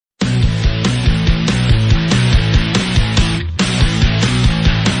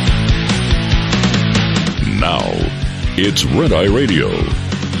It's Red Eye Radio.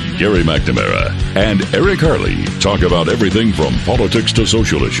 Gary McNamara and Eric Harley talk about everything from politics to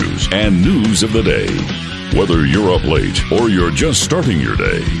social issues and news of the day. Whether you're up late or you're just starting your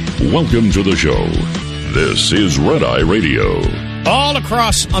day, welcome to the show. This is Red Eye Radio. All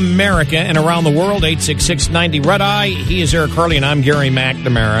across America and around the world, 866-90 Red Eye. He is Eric Harley and I'm Gary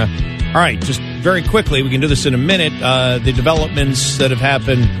McNamara. All right, just very quickly, we can do this in a minute. The developments that have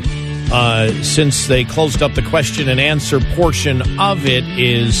happened since they closed up the question and answer portion of it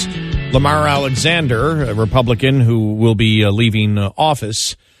is Lamar Alexander, a Republican who will be leaving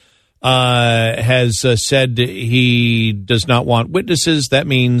office, has said he does not want witnesses. That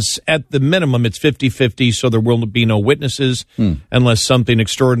means at the minimum it's 50-50, so there will be no witnesses unless something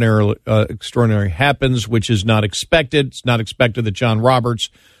extraordinary happens, which is not expected. It's not expected that John Roberts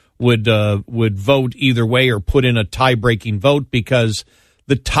would vote either way or put in a tie-breaking vote, because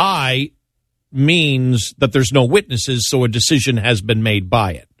the tie means that there's no witnesses, so a decision has been made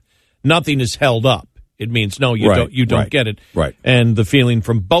by it. Nothing is held up. It means no, you don't get it. Right. And the feeling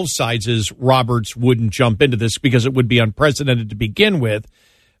from both sides is Roberts wouldn't jump into this because it would be unprecedented to begin with,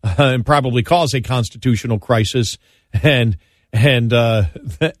 and probably cause a constitutional crisis, and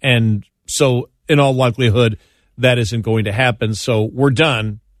so in all likelihood that isn't going to happen. So we're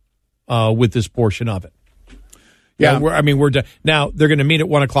done with this portion of it. Yeah, we're done. Now, they're going to meet at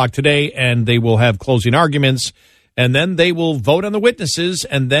 1 o'clock today, and they will have closing arguments, and then they will vote on the witnesses,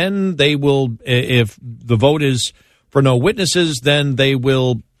 and then they will, if the vote is for no witnesses, then they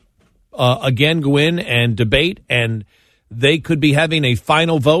will again go in and debate, and they could be having a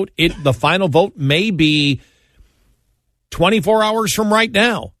final vote. The final vote may be 24 hours from right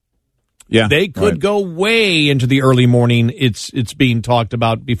now. Yeah, they could go way into the early morning. It's being talked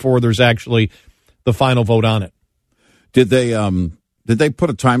about before there's actually the final vote on it. Did they put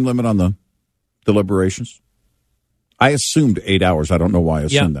a time limit on the deliberations? I assumed 8 hours. I don't know why I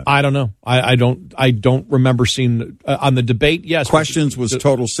assumed that. I don't know. I don't remember seeing on the debate. Yes, questions was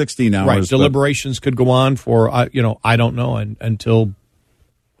total 16 hours. Right, deliberations could go on for I don't know until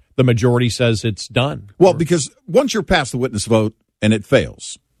the majority says it's done. Well, because once you're past the witness vote and it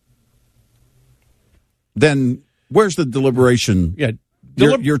fails, then where's the deliberation? Yeah,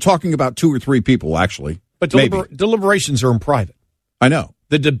 you're talking about 2 or 3 people, actually. But deliberations are in private. I know.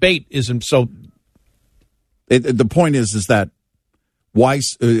 The debate isn't. So the point is that why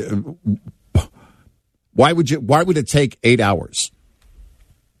would it take 8 hours?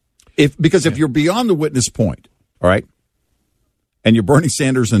 If you're beyond the witness point, all right, and you're Bernie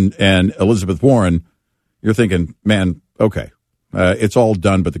Sanders and Elizabeth Warren, you're thinking, man, okay, it's all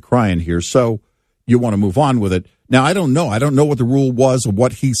done but the crying here. So you want to move on with it. Now, I don't know. I don't know what the rule was or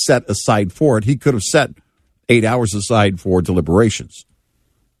what he set aside for it. He could have set 8 hours aside for deliberations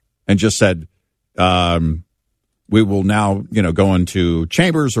and just said, we will now, go into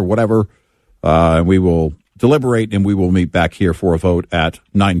chambers or whatever. We will deliberate and we will meet back here for a vote at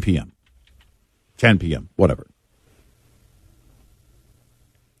 9 p.m., 10 p.m., whatever.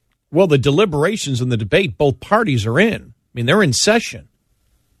 Well, the deliberations and the debate, both parties are in. I mean, they're in session.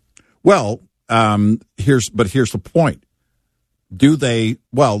 Well, here's the point. Do they?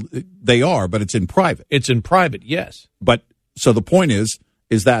 Well, they are, but it's in private. It's in private, yes. But so the point is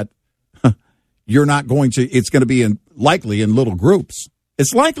that you're not going to. It's going to be likely in little groups.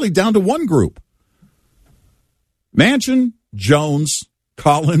 It's likely down to one group: Manchin, Jones,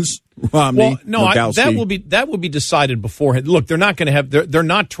 Collins, Romney. Well, no, that will be decided beforehand. Look, they're not going to have. They're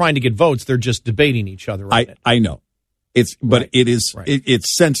not trying to get votes. They're just debating each other. I know. It's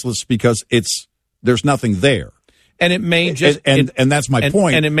senseless because there's nothing there. And it may just and that's my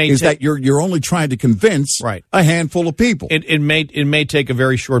point. And it may that you're only trying to convince a handful of people. It may take a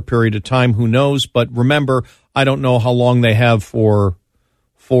very short period of time. Who knows? But remember, I don't know how long they have for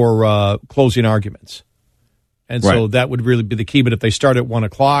closing arguments, and so that would really be the key. But if they start at 1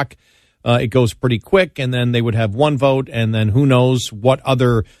 o'clock, it goes pretty quick, and then they would have one vote, and then who knows what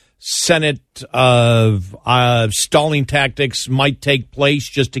other Senate stalling tactics might take place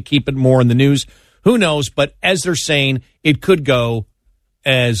just to keep it more in the news. Who knows? But as they're saying, it could go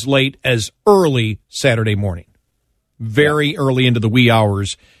as late as early Saturday morning. Very early into the wee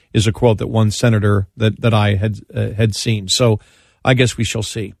hours is a quote that one senator that I had seen. So I guess we shall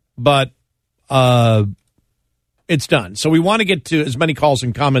see. But it's done. So we want to get to as many calls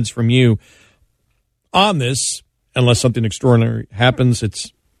and comments from you on this, unless something extraordinary happens.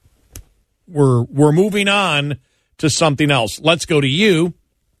 We're moving on to something else. Let's go to you.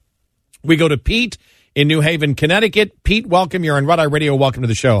 We go to Pete in New Haven, Connecticut. Pete, welcome. You're on Red Eye Radio. Welcome to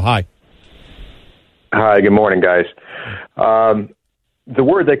the show. Hi. Hi, good morning, guys. The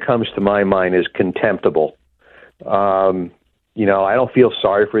word that comes to my mind is contemptible, I don't feel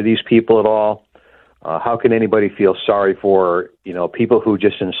sorry for these people at all. How can anybody feel sorry for, people who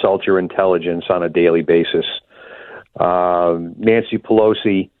just insult your intelligence on a daily basis? Nancy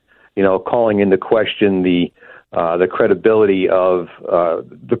Pelosi, calling into question the credibility of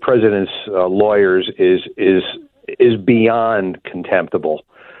the president's lawyers is beyond contemptible,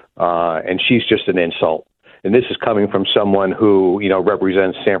 and she's just an insult. And this is coming from someone who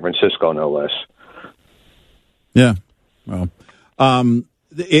represents San Francisco, no less. Yeah, well,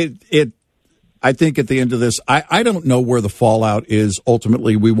 I think at the end of this, I don't know where the fallout is.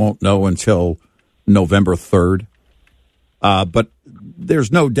 Ultimately, we won't know until November 3rd. But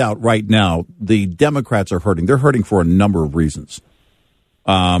there's no doubt right now the Democrats are hurting. They're hurting for a number of reasons.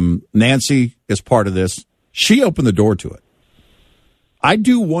 Nancy is part of this. She opened the door to it. I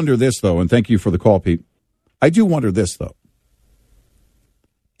do wonder this, though, and thank you for the call, Pete. I do wonder this, though.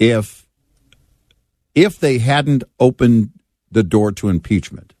 If they hadn't opened the door to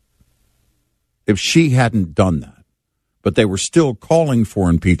impeachment, if she hadn't done that, but they were still calling for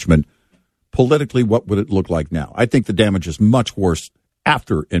impeachment, politically, what would it look like now? I think the damage is much worse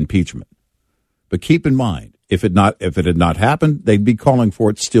after impeachment. But keep in mind, if it had not happened, they'd be calling for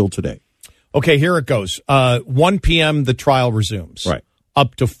it still today. Okay, here it goes. 1 p.m., the trial resumes. Right.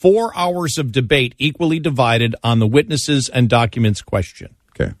 Up to 4 hours of debate equally divided on the witnesses and documents question.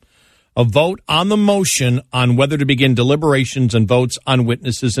 Okay. A vote on the motion on whether to begin deliberations and votes on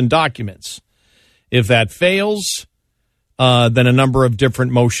witnesses and documents. If that fails, then a number of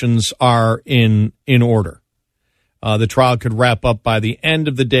different motions are in order. The trial could wrap up by the end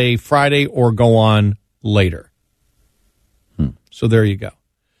of the day, Friday, or go on later. So there you go.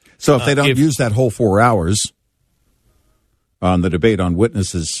 So if they don't use that whole 4 hours on the debate on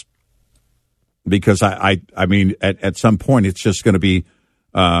witnesses, because I mean, at some point it's just going to be,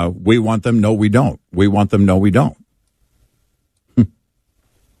 we want them, no, we don't. We want them, no, we don't.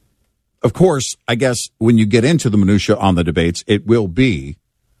 Of course, I guess when you get into the minutia on the debates, it will be,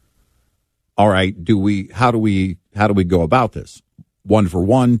 all right, how do we go about this? 1 for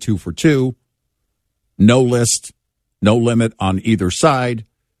 1, 2 for 2, no list, no limit on either side,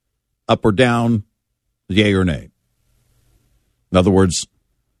 up or down, yay or nay. In other words,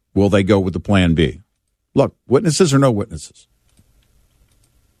 will they go with the plan B? Look, witnesses or no witnesses?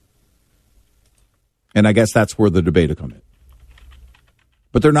 And I guess that's where the debate will come in.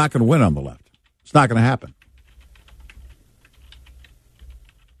 But they're not going to win on the left. It's not going to happen.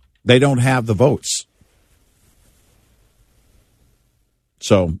 They don't have the votes.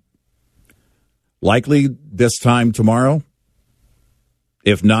 So, likely this time tomorrow,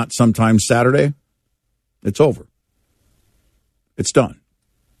 if not sometime Saturday, it's over. It's done.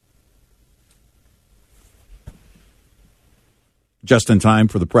 Just in time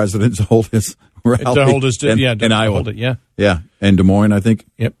for the president to hold his rally. To hold his, in Iowa. Hold it, yeah. Yeah, and Des Moines, I think.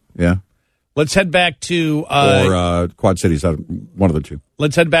 Yep. Yeah. Let's head back to... or Quad Cities, one of the two.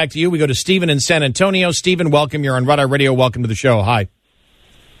 Let's head back to you. We go to Stephen in San Antonio. Stephen, welcome. You're on Red Eye Radio. Welcome to the show. Hi.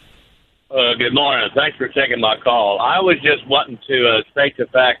 Good morning. Thanks for taking my call. I was just wanting to state the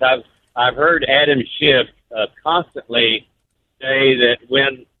fact I've heard Adam Schiff constantly say that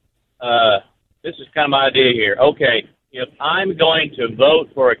when this is kind of my idea here. Okay, if I'm going to vote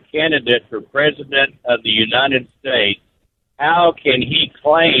for a candidate for president of the United States, how can he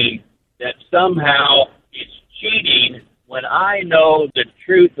claim that somehow it's cheating when I know the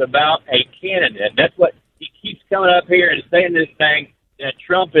truth about a candidate? That's what he keeps coming up here and saying this thing, that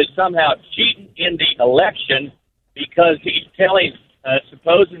Trump is somehow cheating in the election because he's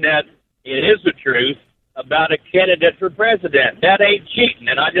supposing that it is the truth about a candidate for president. That ain't cheating,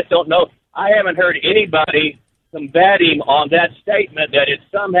 and I just don't know. I haven't heard anybody combat him on that statement that it's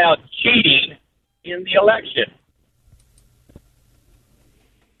somehow cheating in the election.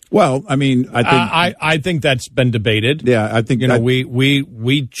 Well, I mean, I think that's been debated. Yeah, I think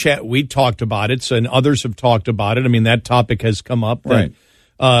we talked about it, and others have talked about it. I mean, that topic has come up. Right.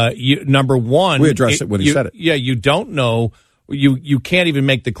 Number one, we addressed it when he said it. Yeah, you don't know. You can't even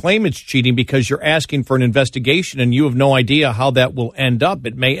make the claim it's cheating because you're asking for an investigation, and you have no idea how that will end up.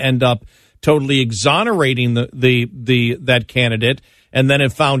 It may end up totally exonerating that candidate, and then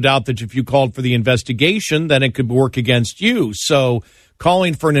it found out that if you called for the investigation, then it could work against you. So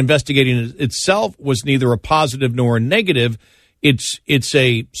calling for an investigation itself was neither a positive nor a negative. It's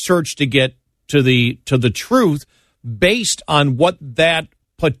a search to get to the truth based on what that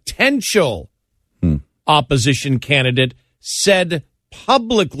potential opposition candidate said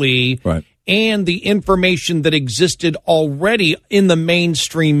publicly, right, and the information that existed already in the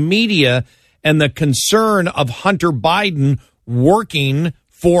mainstream media and the concern of Hunter Biden working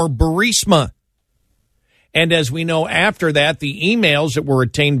for Burisma. And as we know after that, the emails that were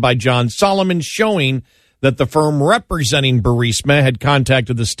obtained by John Solomon showing that the firm representing Burisma had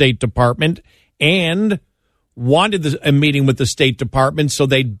contacted the State Department and wanted a meeting with the State Department so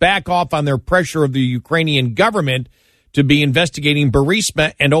they'd back off on their pressure of the Ukrainian government to be investigating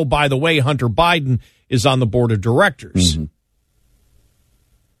Burisma. And, oh, by the way, Hunter Biden is on the board of directors. Mm-hmm.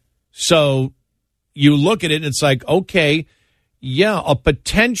 So you look at it and it's like, okay, yeah, a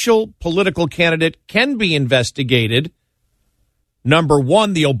potential political candidate can be investigated. Number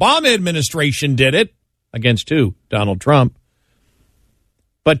one, the Obama administration did it. Against who? Donald Trump.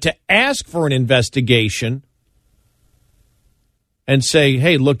 But to ask for an investigation and say,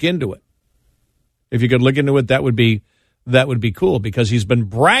 hey, look into it. If you could look into it, that would be cool, because he's been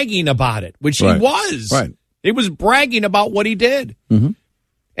bragging about it, which right. he was. Right. He was bragging about what he did. Mm-hmm.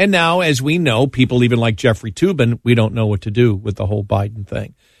 And now, as we know, people even like Jeffrey Toobin, we don't know what to do with the whole Biden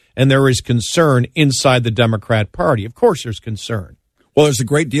thing. And there is concern inside the Democrat Party. Of course there's concern. Well, there's a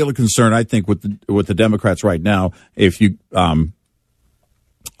great deal of concern, I think, with the Democrats right now. If you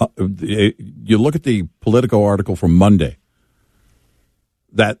you look at the Politico article from Monday,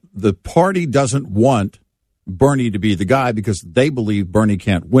 that the party doesn't want Bernie to be the guy because they believe Bernie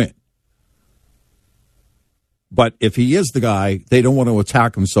can't win. But if he is the guy, they don't want to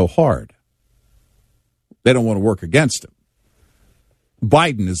attack him so hard. They don't want to work against him.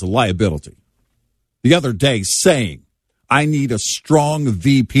 Biden is a liability. The other day saying, I need a strong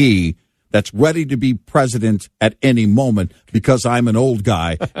VP that's ready to be president at any moment because I'm an old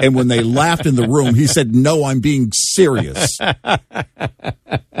guy. And when they laughed in the room, he said, no, I'm being serious.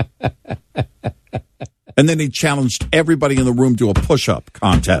 And then he challenged everybody in the room to a push-up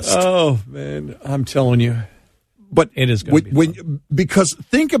contest. Oh, man, I'm telling you. But it is going to be fun. Because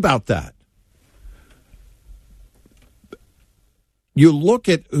think about that. You look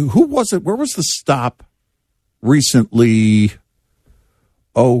at, who was it? Where was the stop recently?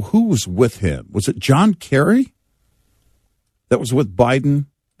 Oh, who was with him? Was it John Kerry that was with Biden?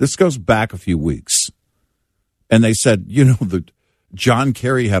 This goes back a few weeks. And they said, that John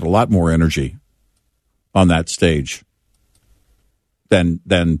Kerry had a lot more energy on that stage than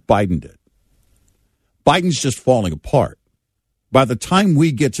Biden did. Biden's just falling apart. By the time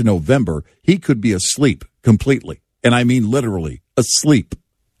we get to November, he could be asleep completely. And I mean literally asleep.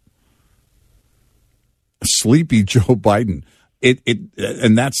 Sleepy Joe Biden.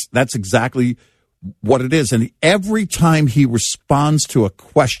 And that's exactly what it is. And every time he responds to a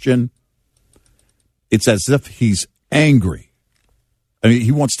question, it's as if he's angry. I mean,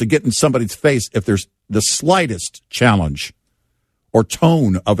 he wants to get in somebody's face if there's the slightest challenge or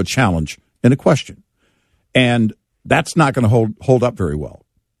tone of a challenge in a question. And that's not going to hold up very well.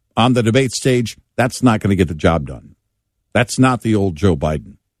 On the debate stage, that's not going to get the job done. That's not the old Joe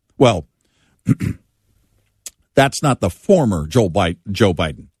Biden. Well, that's not the former Joe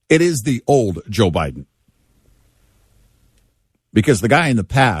Biden. It is the old Joe Biden. Because the guy in the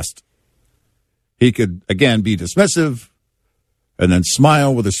past, he could, again, be dismissive and then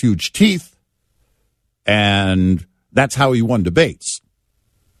smile with his huge teeth. And that's how he won debates.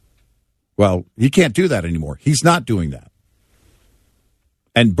 Well, he can't do that anymore. He's not doing that.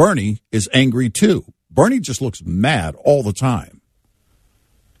 And Bernie is angry, too. Bernie just looks mad all the time.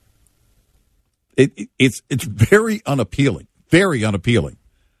 It's very unappealing, very unappealing.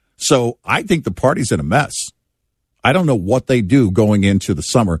 So I think the party's in a mess. I don't know what they do going into the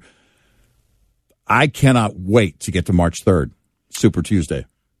summer. I cannot wait to get to March 3rd, Super Tuesday.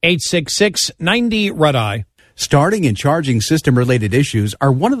 866-90-RED-EYE. Starting and charging system-related issues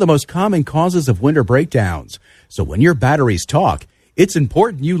are one of the most common causes of winter breakdowns. So when your batteries talk, it's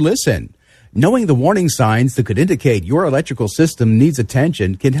important you listen. Knowing the warning signs that could indicate your electrical system needs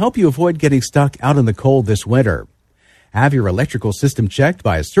attention can help you avoid getting stuck out in the cold this winter. Have your electrical system checked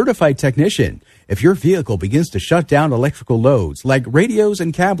by a certified technician if your vehicle begins to shut down electrical loads like radios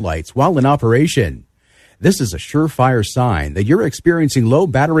and cab lights while in operation. This is a surefire sign that you're experiencing low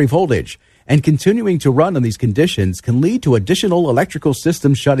battery voltage, and continuing to run in these conditions can lead to additional electrical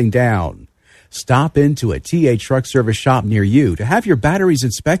systems shutting down. Stop into a TA Truck Service shop near you to have your batteries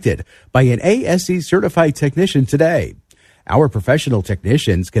inspected by an ASE certified technician today. Our professional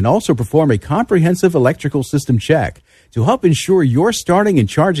technicians can also perform a comprehensive electrical system check to help ensure your starting and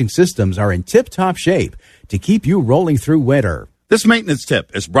charging systems are in tip-top shape to keep you rolling through winter. This maintenance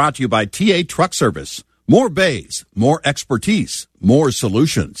tip is brought to you by TA Truck Service. More bays, more expertise, more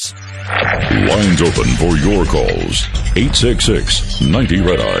solutions. Lines open for your calls.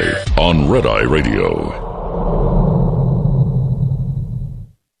 866-90-RED-EYE on Red Eye Radio.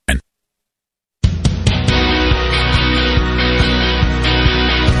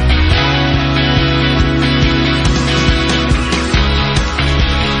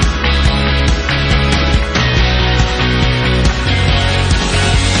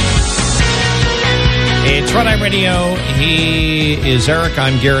 It's Red Eye Radio. He is Eric.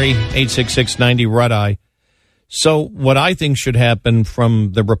 I'm Gary. 866-90 Red Eye. So what I think should happen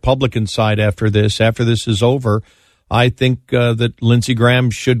from the Republican side after this is over, I think that Lindsey Graham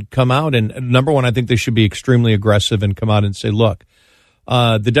should come out. And number one, I think they should be extremely aggressive and come out and say, look,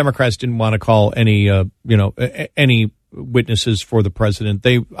 the Democrats didn't want to call any witnesses for the president.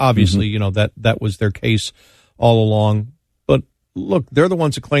 They obviously, that was their case all along. But look, they're the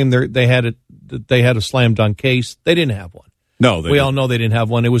ones that claim they had a slam dunk case. They didn't have one. No, we all know they didn't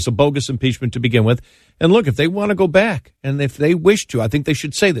have one. It was a bogus impeachment to begin with. And look, if they want to go back, and if they wish to, I think they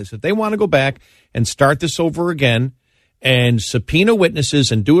should say this. If they want to go back and start this over again and subpoena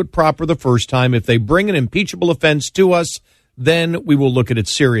witnesses and do it proper the first time, if they bring an impeachable offense to us, then we will look at it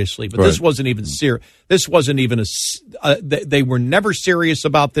seriously. But This wasn't even serious. This wasn't even they were never serious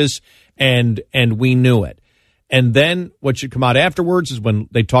about this, and we knew it. And then what should come out afterwards is when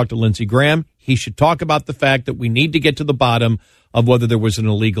they talk to Lindsey Graham, he should talk about the fact that we need to get to the bottom of whether there was an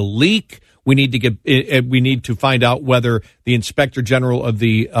illegal leak. We need to find out whether the Inspector General of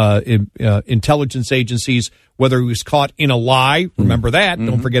the intelligence agencies, whether he was caught in a lie. Remember that. Mm-hmm.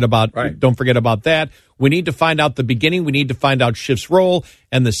 Don't forget about that. We need to find out the beginning. We need to find out Schiff's role,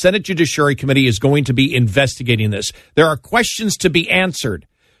 and the Senate Judiciary Committee is going to be investigating this. There are questions to be answered.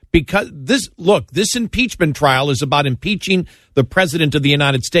 Because this impeachment trial is about impeaching the president of the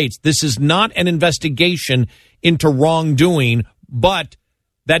United States. This is not an investigation into wrongdoing, but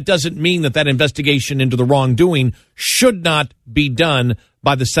that doesn't mean that investigation into the wrongdoing should not be done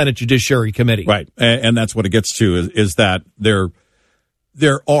by the Senate Judiciary Committee. Right. And that's what it gets to is that there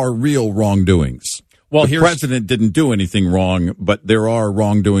are real wrongdoings. Well, the president didn't do anything wrong, but there are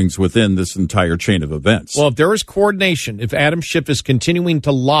wrongdoings within this entire chain of events. Well, if there is coordination, if Adam Schiff is continuing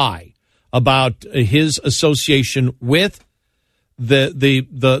to lie about his association with the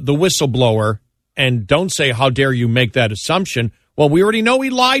whistleblower, and don't say, how dare you make that assumption. Well, we already know he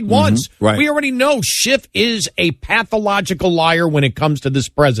lied once. Right. We already know Schiff is a pathological liar when it comes to this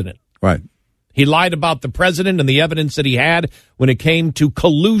president. Right. He lied about the president and the evidence that he had when it came to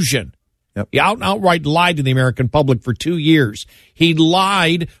collusion. Yep. He outright lied to the American public for 2 years. He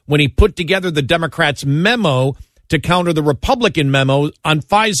lied when he put together the Democrats' memo to counter the Republican memo on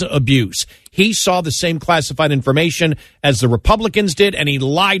FISA abuse. He saw the same classified information as the Republicans did, and he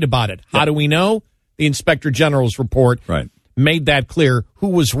lied about it. Yep. How do we know? The Inspector General's report made that clear who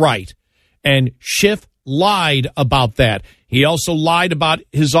was right. And Schiff lied about that. He also lied about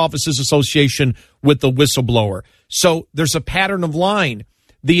his office's association with the whistleblower. So there's a pattern of lying.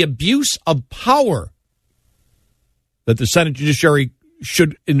 The abuse of power that the Senate Judiciary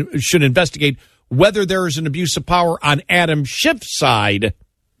should investigate, whether there is an abuse of power on Adam Schiff's side,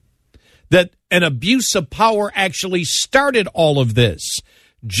 that an abuse of power actually started all of this.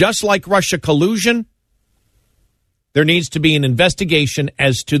 Just like Russia collusion, there needs to be an investigation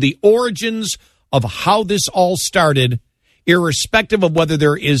as to the origins of how this all started, irrespective of whether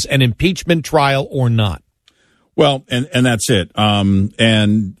there is an impeachment trial or not. Well, and that's it.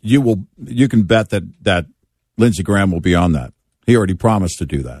 And you can bet that Lindsey Graham will be on that. He already promised to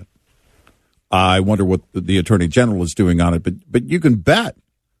do that. I wonder what the Attorney General is doing on it, but you can bet,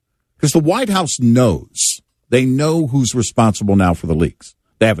 because the White House knows. They know who's responsible now for the leaks.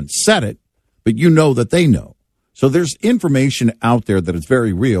 They haven't said it, but you know that they know. So there's information out there that is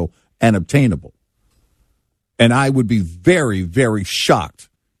very real and obtainable. And I would be very, very shocked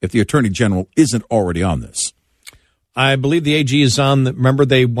if the Attorney General isn't already on this. I believe the AG is on. Remember,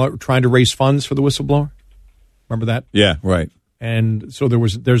 they were trying to raise funds for the whistleblower? Remember that? Yeah, right. And so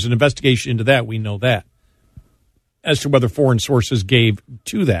there's an investigation into that. We know that. As to whether foreign sources gave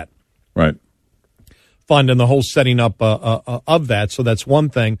to that fund and the whole setting up of that. So that's one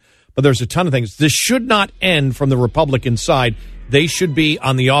thing. But there's a ton of things. This should not end from the Republican side. They should be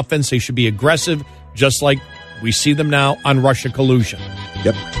on the offense. They should be aggressive, just like we see them now on Russia collusion.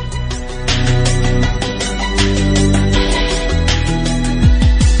 Yep.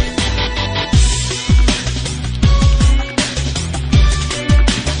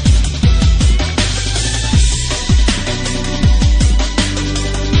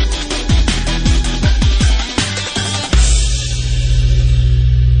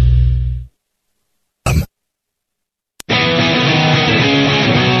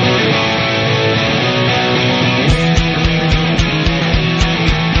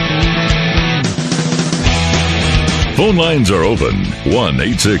 Phone lines are open.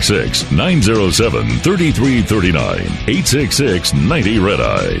 1-866-907-3339.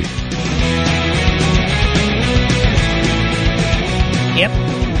 866-90-RED-EYE. Yep.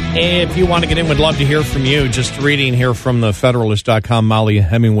 If you want to get in, we'd love to hear from you. Just reading here from the Federalist.com, Molly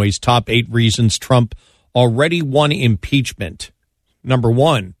Hemingway's top 8 reasons Trump already won impeachment. Number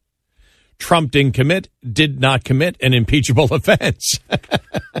one, Trump did not commit an impeachable offense.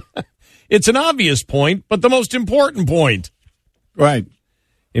 It's an obvious point, but the most important point. Right.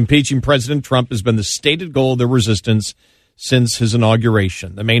 Impeaching President Trump has been the stated goal of the resistance since his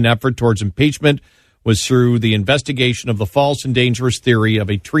inauguration. The main effort towards impeachment was through the investigation of the false and dangerous theory of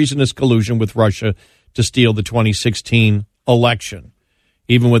a treasonous collusion with Russia to steal the 2016 election.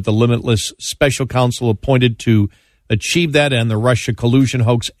 Even with the limitless special counsel appointed to achieve that end, the Russia collusion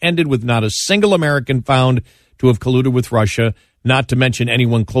hoax ended with not a single American found to have colluded with Russia, not to mention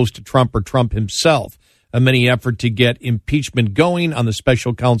anyone close to Trump or Trump himself. A mini effort to get impeachment going on the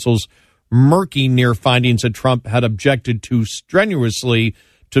special counsel's murky near findings that Trump had objected to strenuously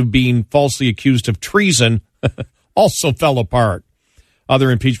to being falsely accused of treason also fell apart.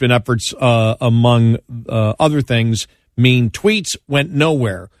 Other impeachment efforts, among other things, mean tweets went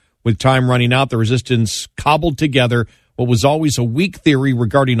nowhere. With time running out, the resistance cobbled together what was always a weak theory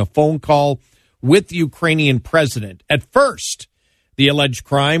regarding a phone call with the Ukrainian president. At first, the alleged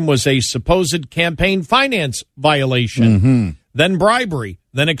crime was a supposed campaign finance violation, then bribery,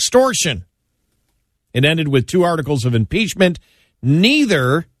 then extortion. It ended with 2 articles of impeachment,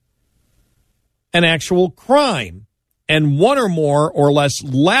 neither an actual crime, and one or more or less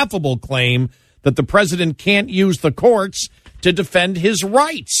laughable claim that the president can't use the courts to defend his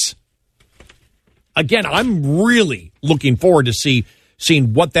rights. Again, I'm really looking forward to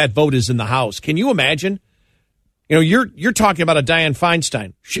seeing what that vote is in the House. Can you imagine? You know, you're talking about a Dianne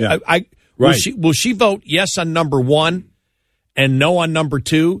Feinstein. Right. Will she vote yes on number 1 and no on number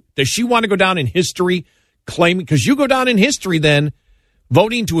 2? Does she want to go down in history claiming, because you go down in history then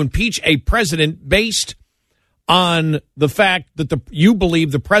voting to impeach a president based on the fact that you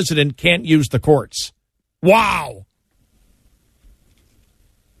believe the president can't use the courts? Wow.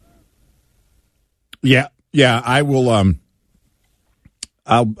 Yeah, I will.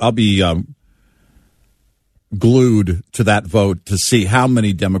 I'll be glued to that vote to see how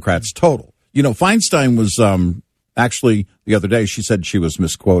many Democrats total. You know, Feinstein was actually the other day. She said she was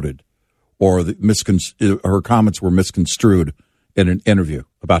misquoted, or her comments were misconstrued in an interview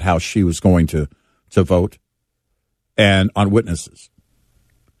about how she was going to vote and on witnesses.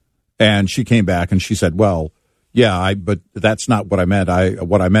 And she came back and she said, "Well, yeah, but that's not what I meant.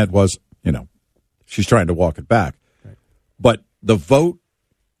 What I meant was, you know." She's trying to walk it back. Right. But the vote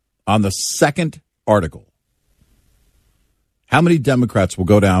on the second article, how many Democrats will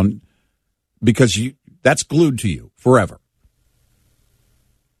go down? Because that's glued to you forever.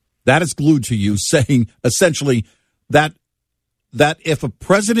 That is glued to you, saying essentially that if a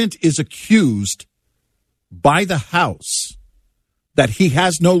president is accused by the House, that he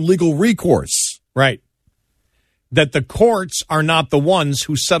has no legal recourse. Right. That the courts are not the ones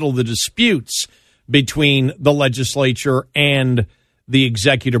who settle the disputes between the legislature and the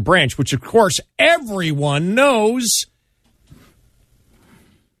executive branch, which, of course, everyone knows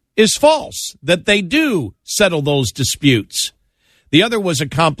is false, that they do settle those disputes. The other was a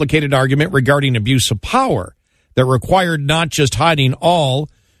complicated argument regarding abuse of power that required not just hiding all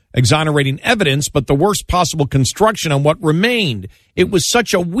exonerating evidence, but the worst possible construction on what remained. It was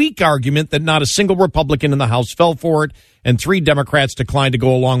such a weak argument that not a single Republican in the House fell for it, and 3 Democrats declined to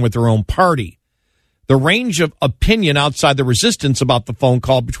go along with their own party. The range of opinion outside the resistance about the phone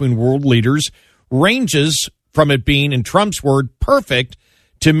call between world leaders ranges from it being, in Trump's word, perfect,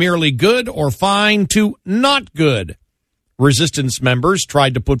 to merely good or fine to not good. Resistance members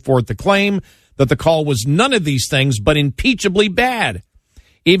tried to put forth the claim that the call was none of these things but impeachably bad.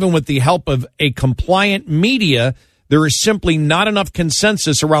 Even with the help of a compliant media, there is simply not enough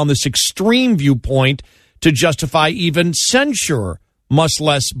consensus around this extreme viewpoint to justify even censure, much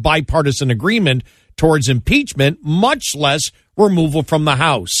less bipartisan agreement towards impeachment, much less removal from the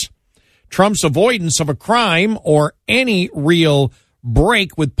House. Trump's avoidance of a crime or any real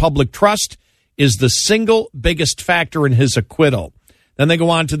break with public trust is the single biggest factor in his acquittal. Then they go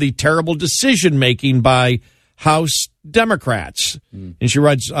on to the terrible decision-making by House Democrats. And she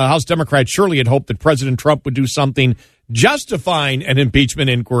writes, House Democrats surely had hoped that President Trump would do something justifying an impeachment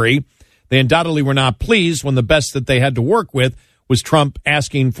inquiry. They undoubtedly were not pleased when the best that they had to work with was Trump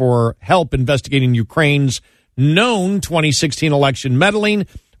asking for help investigating Ukraine's known 2016 election meddling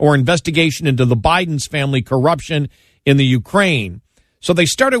or investigation into the Biden's family corruption in the Ukraine. So they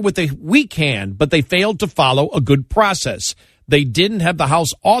started with a weak hand, but they failed to follow a good process. They didn't have the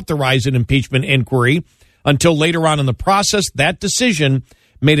House authorize an impeachment inquiry until later on in the process. That decision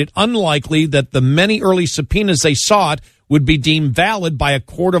made it unlikely that the many early subpoenas they sought would be deemed valid by a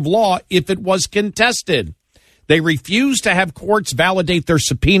court of law if it was contested. They refused to have courts validate their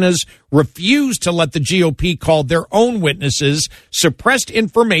subpoenas, refused to let the GOP call their own witnesses, suppressed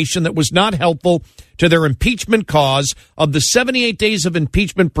information that was not helpful to their impeachment cause. Of the 78 days of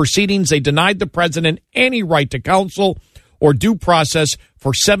impeachment proceedings, they denied the president any right to counsel or due process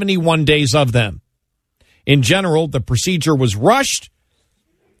for 71 days of them. In general, the procedure was rushed,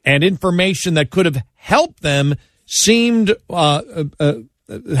 and information that could have helped them seem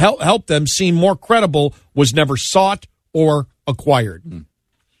more credible was never sought or acquired.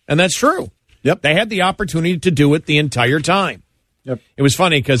 And that's true. Yep. They had the opportunity to do it the entire time. Yep. It was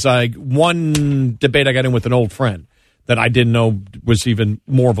funny because one debate I got in with an old friend that I didn't know was even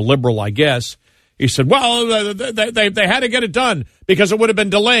more of a liberal, I guess. He said, well, they had to get it done because it would have been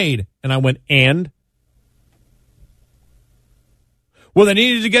delayed. And I went, and? Well, they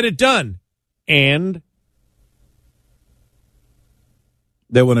needed to get it done. And?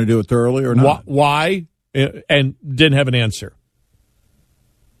 They want to do it thoroughly or not? Why? And didn't have an answer.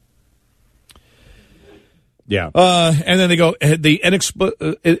 Yeah. And then they go, the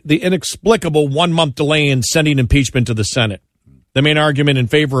inexplicable 1 month delay in sending impeachment to the Senate. The main argument in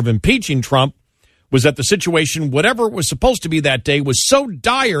favor of impeaching Trump was that the situation, whatever it was supposed to be that day, was so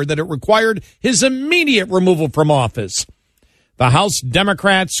dire that it required his immediate removal from office. The House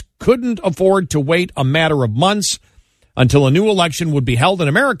Democrats couldn't afford to wait a matter of months until a new election would be held and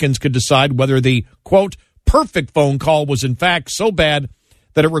Americans could decide whether the, quote, perfect phone call was in fact so bad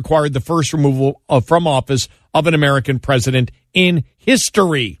that it required the first removal from office of an American president in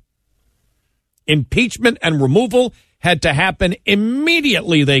history. Impeachment and removal had to happen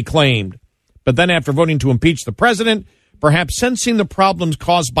immediately, they claimed. But then after voting to impeach the president, perhaps sensing the problems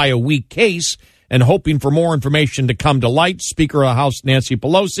caused by a weak case and hoping for more information to come to light, Speaker of the House Nancy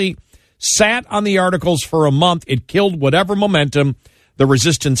Pelosi sat on the articles for a month. It killed whatever momentum the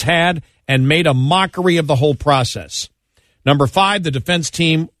resistance had and made a mockery of the whole process. Number 5, the defense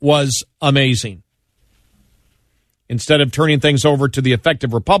team was amazing. Instead of turning things over to the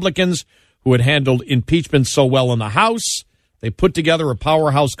effective Republicans who had handled impeachment so well in the House, they put together a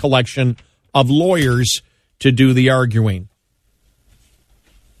powerhouse collection of lawyers to do the arguing.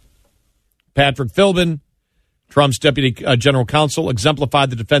 Patrick Philbin, Trump's deputy general counsel, exemplified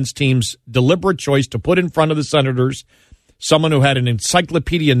the defense team's deliberate choice to put in front of the senators someone who had an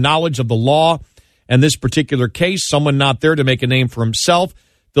encyclopedia knowledge of the law and this particular case, someone not there to make a name for himself.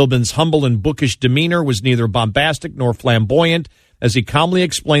 Philbin's humble and bookish demeanor was neither bombastic nor flamboyant as he calmly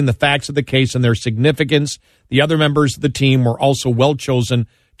explained the facts of the case and their significance. The other members of the team were also well chosen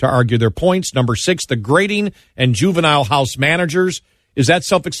to argue their points. Number 6, the grading and juvenile house managers. Is that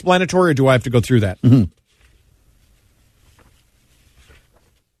self-explanatory, or do I have to go through that?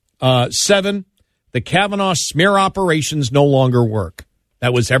 7, the Kavanaugh smear operations no longer work.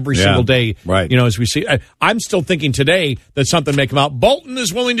 That was every single day. Right. You know, as we see, I'm still thinking today that something may come out. Bolton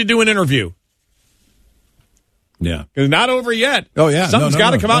is willing to do an interview. Yeah. It's not over yet. Oh, yeah. Something's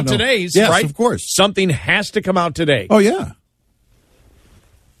got to come out today, yes, right? Of course. Something has to come out today. Oh, yeah.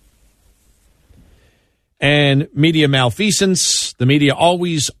 And media malfeasance. The media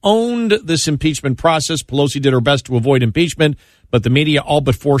always owned this impeachment process. Pelosi did her best to avoid impeachment, but the media all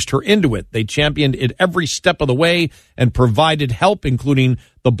but forced her into it. They championed it every step of the way and provided help, including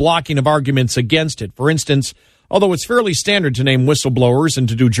the blocking of arguments against it. For instance, although it's fairly standard to name whistleblowers and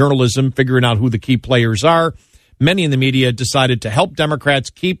to do journalism figuring out who the key players are, many in the media decided to help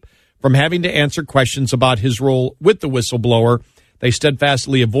Democrats keep from having to answer questions about his role with the whistleblower. They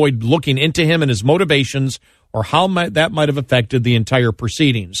steadfastly avoid looking into him and his motivations or how that might have affected the entire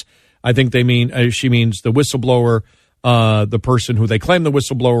proceedings. I think they mean she means the whistleblower, the person who they claim the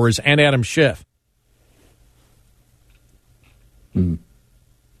whistleblower is, and Adam Schiff.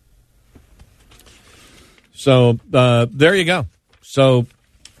 So there you go. So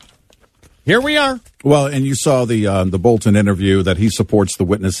here we are. Well, and you saw the Bolton interview that he supports the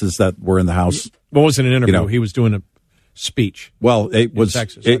witnesses that were in the House. Well, it wasn't an interview. He was doing a speech. Well, it was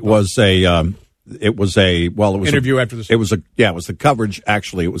Texas, it was a interview after this. It was the coverage.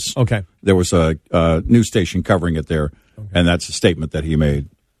 Actually, it was okay. There was a news station covering it there, and that's a statement that he made.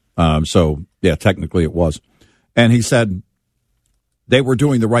 So yeah, technically it was, and he said they were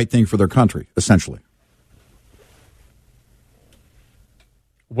doing the right thing for their country, essentially.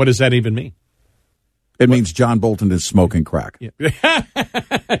 What does that even mean? It means John Bolton is smoking crack. Yeah.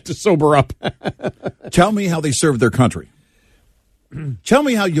 To sober up. Tell me how they served their country. Tell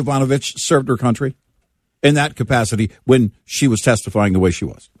me how Yovanovitch served her country in that capacity when she was testifying the way she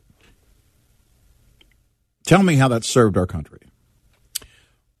was. Tell me how that served our country.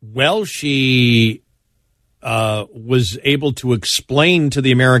 Well, she was able to explain to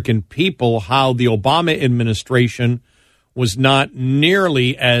the American people how the Obama administration was not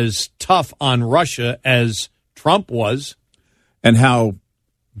nearly as tough on Russia as Trump was. And how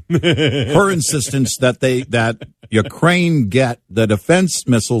her insistence that Ukraine get the defense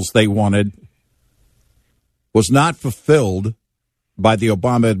missiles they wanted was not fulfilled by the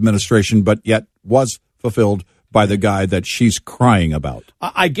Obama administration, but yet was fulfilled by the guy that she's crying about.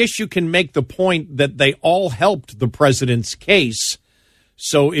 I guess you can make the point that they all helped the president's case.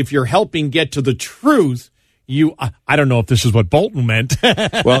 So if you're helping get to the truth, I don't know if this is what Bolton meant.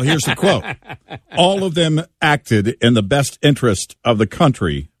 Well, here's the quote. All of them acted in the best interest of the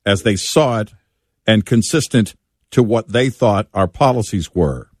country as they saw it and consistent to what they thought our policies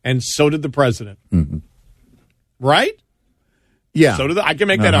were. And so did the president. Mm-hmm. Right? Yeah. I can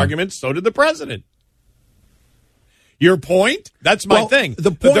make that argument. So did the president. Your point? That's my thing.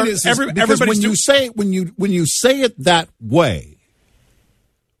 The point is because when you say it that way,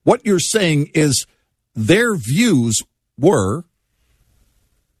 what you're saying is their views were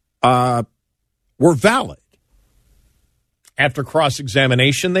valid. After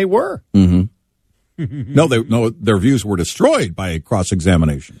cross-examination, they were. Mm-hmm. No, their views were destroyed by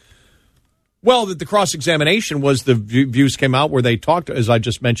cross-examination. Well, the cross-examination was the views came out where they talked, as I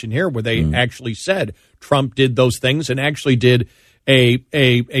just mentioned here, where they actually said Trump did those things and actually did a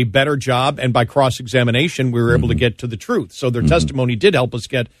better job. And by cross-examination, we were able to get to the truth. So their testimony did help us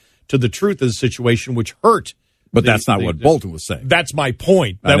get to the truth of the situation, which hurt. But that's not what Bolton was saying. That's my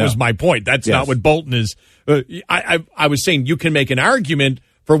point. That was my point. That's not what Bolton is. I was saying you can make an argument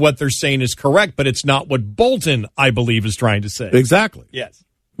for what they're saying is correct, but it's not what Bolton, I believe, is trying to say. Exactly. Yes.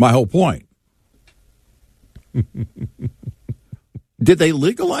 My whole point. Did they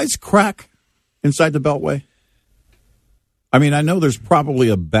legalize crack inside the Beltway? I mean, I know there's probably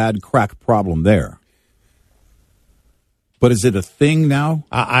a bad crack problem there. But is it a thing now?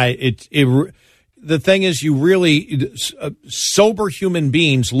 The thing is, you really, sober human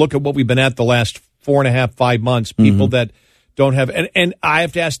beings look at what we've been at the last 4.5, 5 months, people that don't have, and I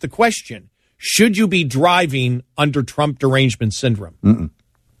have to ask the question, should you be driving under Trump derangement syndrome? Mm-mm.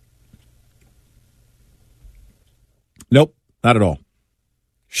 Nope, not at all.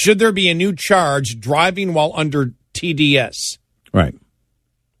 Should there be a new charge driving while under TDS? Right.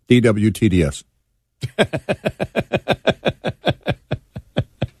 DWTDS.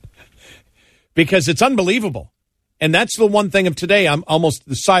 Because it's unbelievable. And that's the one thing of today. I'm almost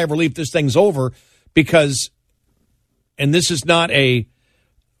the sigh of relief this thing's over because, and this is not I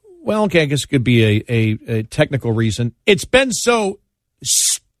guess it could be a technical reason. It's been so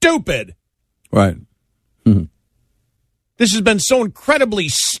stupid. Right. Mm-hmm. This has been so incredibly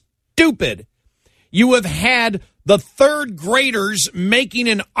stupid. You have had the third graders making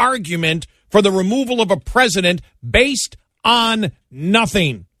an argument for the removal of a president based on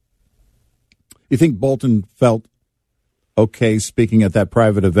nothing. You think Bolton felt okay speaking at that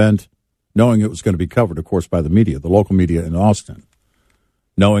private event, knowing it was going to be covered, of course, by the media, the local media in Austin,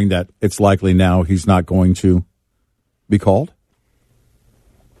 knowing that it's likely now he's not going to be called?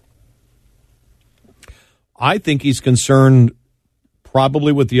 I think he's concerned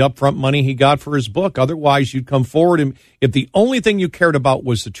probably with the upfront money he got for his book. Otherwise, you'd come forward. And if the only thing you cared about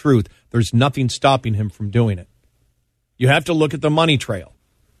was the truth, there's nothing stopping him from doing it. You have to look at the money trail.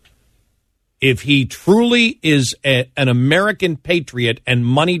 If he truly is an American patriot and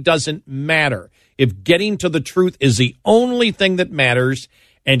money doesn't matter, if getting to the truth is the only thing that matters,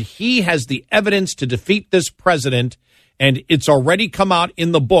 and he has the evidence to defeat this president, and it's already come out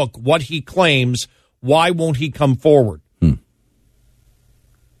in the book what he claims, why won't he come forward?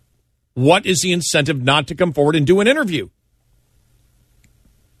 What is the incentive not to come forward and do an interview?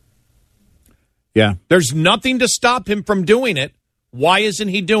 Yeah. There's nothing to stop him from doing it. Why isn't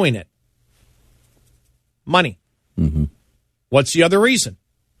he doing it? Money. Mm-hmm. What's the other reason?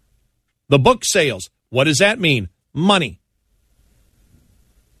 The book sales. What does that mean? Money.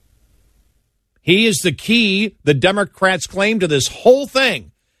 He is the key, the Democrats claim, to this whole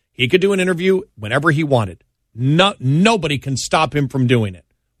thing. He could do an interview whenever he wanted. Nobody can stop him from doing it.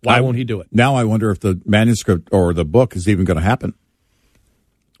 Why won't he do it? Now I wonder if the manuscript or the book is even going to happen.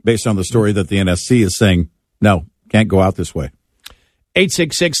 Based on the story that the NSC is saying, no, can't go out this way.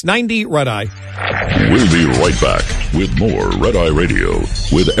 866-90-RED-EYE. We'll be right back with more Red Eye Radio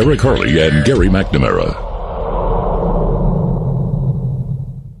with Eric Harley and Gary McNamara.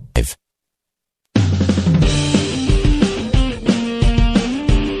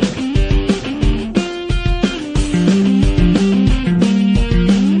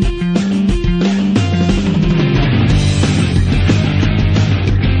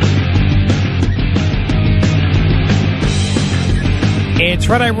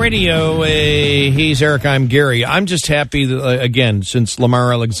 Red Eye Radio. He's Eric. I'm Gary. I'm just happy, that, again, since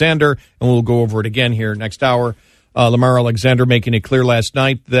Lamar Alexander, and we'll go over it again here next hour, Lamar Alexander making it clear last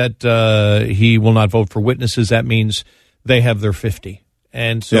night that he will not vote for witnesses. That means they have their 50.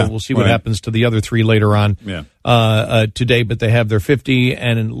 And so we'll see what happens to the other three later on today. But they have their 50,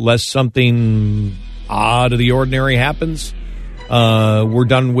 and unless something out of the ordinary happens, we're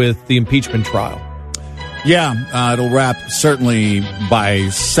done with the impeachment trial. Yeah, it'll wrap certainly by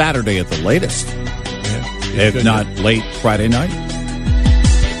Saturday at the latest, if not late Friday night.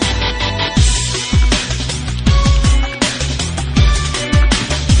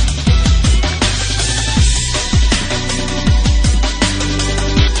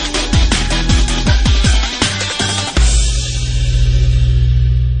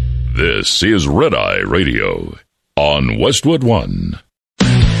 This is Red Eye Radio on Westwood One.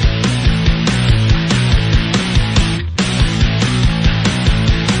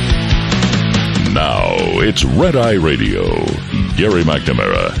 Now it's Red Eye Radio. Gary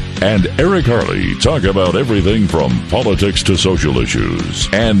McNamara and Eric Harley talk about everything from politics to social issues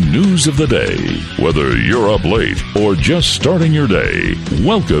and news of the day. Whether you're up late or just starting your day,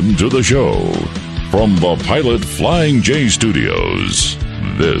 welcome to the show. From the Pilot Flying J Studios,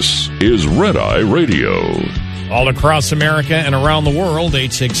 this is Red Eye Radio. All across America and around the world,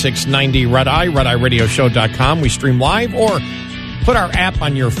 866-90-RED-EYE, RedEyeRadioshow.com. We stream live or put our app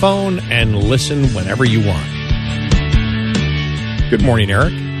on your phone and listen whenever you want. Good morning,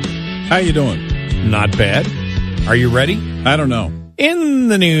 Eric. How you doing? Not bad. Are you ready? I don't know. In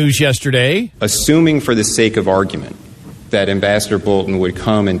the news yesterday, assuming for the sake of argument that Ambassador Bolton would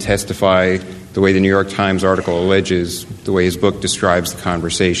come and testify the way the New York Times article alleges, the way his book describes the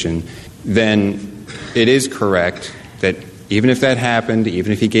conversation, then it is correct that even if that happened,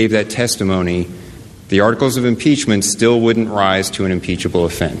 even if he gave that testimony, the articles of impeachment still wouldn't rise to an impeachable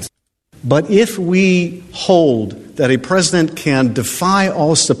offense. But if we hold that a president can defy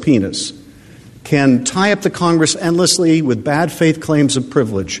all subpoenas, can tie up the Congress endlessly with bad faith claims of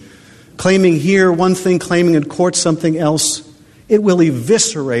privilege, claiming here one thing, claiming in court something else, it will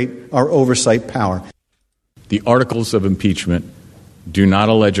eviscerate our oversight power. The articles of impeachment do not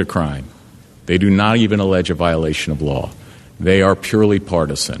allege a crime. They do not even allege a violation of law. They are purely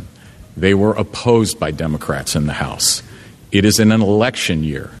partisan. They were opposed by Democrats in the House. It is in an election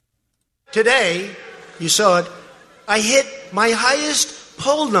year. Today, you saw it, I hit my highest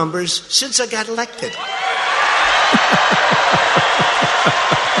poll numbers since I got elected.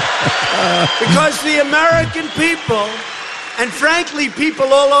 Because the American people, and frankly,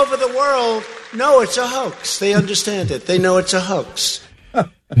 people all over the world, know it's a hoax. They understand it. They know it's a hoax.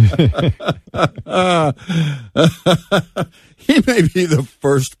 He may be the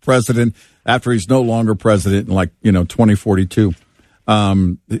first president after he's no longer president in 2042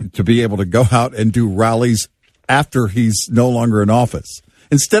 to be able to go out and do rallies after he's no longer in office.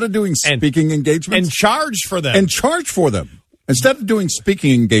 Instead of doing speaking engagements. And charge for them. Instead of doing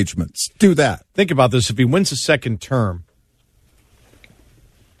speaking engagements, do that. Think about this. If he wins a second term,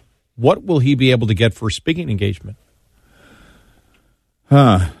 what will he be able to get for a speaking engagement?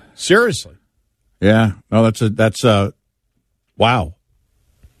 Seriously. Yeah. No, that's wow.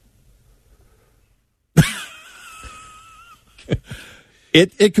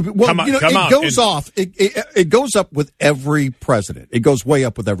 It could be, well, it goes off. It goes up with every president. It goes way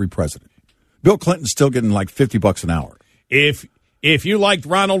up with every president. Bill Clinton's still getting like $50 an hour. If you liked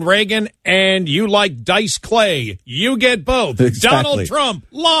Ronald Reagan and you like Dice Clay, you get both. Exactly. Donald Trump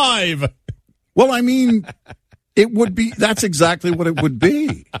live. Well, I mean, it would be. That's exactly what it would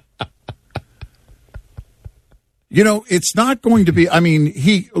be. It's not going to be. I mean,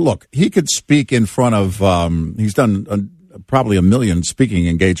 he could speak in front of. He's done probably a million speaking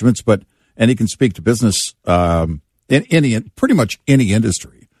engagements, and he can speak to business in pretty much any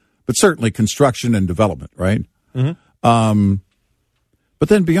industry, but certainly construction and development, right? Mm-hmm. But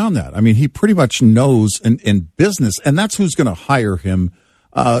then beyond that, I mean, he pretty much knows in business, and that's who's going to hire him,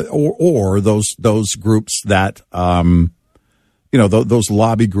 or those groups that, those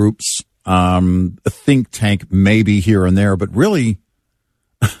lobby groups, a think tank maybe here and there, but really,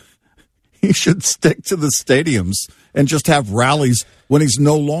 he should stick to the stadiums and just have rallies when he's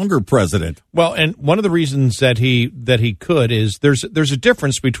no longer president. Well, and one of the reasons that he could is there's a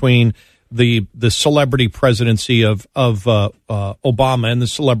difference between the celebrity presidency of Obama and the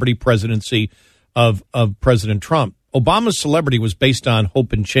celebrity presidency of President Trump. Obama's celebrity was based on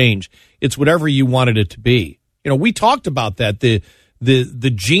hope and change. It's whatever you wanted it to be. We talked about that,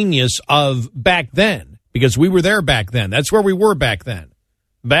 the genius of back then, because we were there back then. That's where we were back then.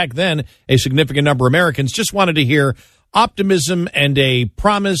 Back then, a significant number of Americans just wanted to hear optimism and a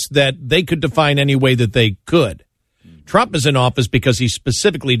promise that they could define any way that they could. Trump is in office because he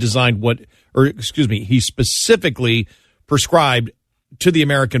specifically he specifically prescribed to the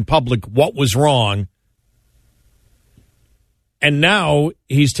American public what was wrong. And now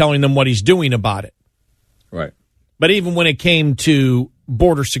he's telling them what he's doing about it. Right. But even when it came to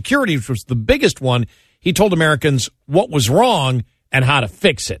border security, which was the biggest one, he told Americans what was wrong and how to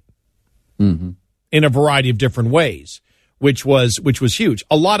fix it in a variety of different ways, which was huge.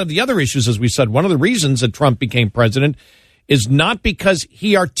 A lot of the other issues, as we said, one of the reasons that Trump became president is not because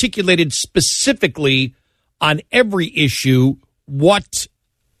he articulated specifically on every issue what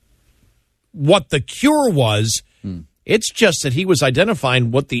the cure was. It's just that he was identifying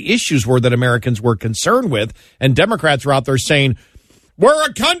what the issues were that Americans were concerned with, and Democrats are out there saying, we're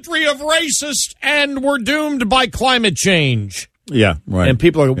a country of racists and we're doomed by climate change. Yeah, right. And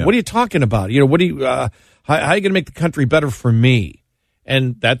people are, what are you talking about? What do you, how are you going to make the country better for me?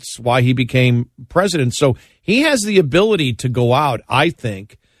 And that's why he became president. So he has the ability to go out, I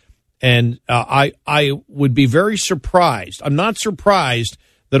think, and I would be very surprised. I'm not surprised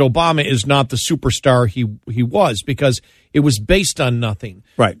that Obama is not the superstar he was, because it was based on nothing.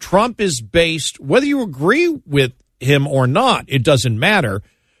 Right. Trump is based, whether you agree with him or not, it doesn't matter.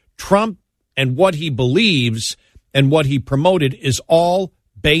 Trump and what he believes and what he promoted is all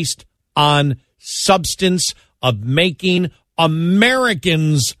based on substance of making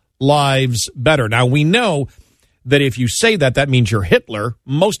Americans' lives better. Now, we know that if you say that, that means you're Hitler.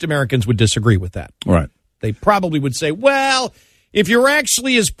 Most Americans would disagree with that. Right. They probably would say, well, if you're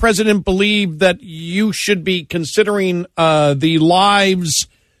actually, as president, believe that you should be considering the lives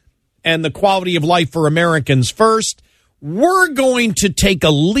and the quality of life for Americans first, we're going to take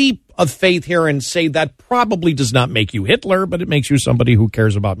a leap of faith here and say that probably does not make you Hitler, but it makes you somebody who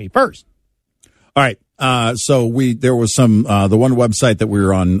cares about me first. All right. So there was some, the one website that we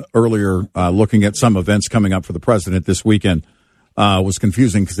were on earlier, looking at some events coming up for the president this weekend, was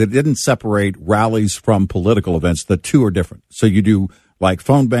confusing because it didn't separate rallies from political events. The two are different. So you do like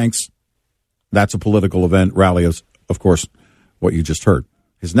phone banks. That's a political event. Rally is, of course, what you just heard.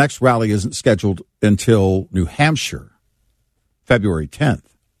 His next rally isn't scheduled until New Hampshire, February 10th.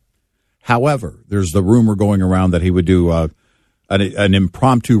 However, there's the rumor going around that he would do an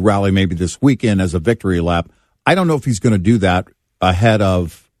impromptu rally maybe this weekend as a victory lap. I don't know if he's going to do that ahead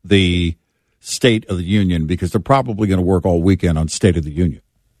of the State of the Union, because they're probably going to work all weekend on State of the Union.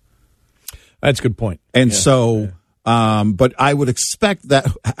 That's a good point. And but I would expect that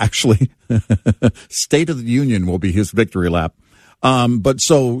actually State of the Union will be his victory lap. But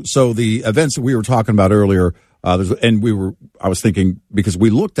so the events that we were talking about earlier, I was thinking, because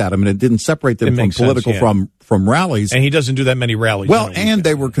we looked at them and it didn't separate them from political from rallies. And he doesn't do that many rallies. Well, and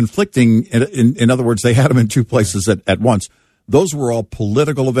they were conflicting. In other words, they had them in two places at once. Those were all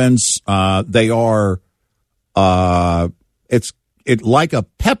political events. They are, it's like a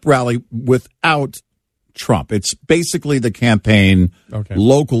pep rally without Trump. It's basically the campaign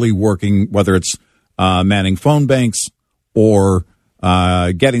locally working, whether it's manning phone banks or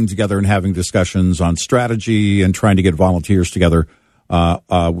getting together and having discussions on strategy and trying to get volunteers together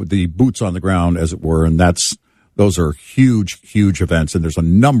with the boots on the ground, as it were. And those are huge, huge events. And there's a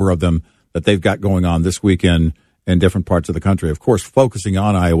number of them that they've got going on this weekend in different parts of the country. Of course, focusing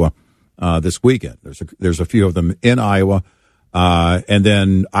on Iowa this weekend. There's a few of them in Iowa. And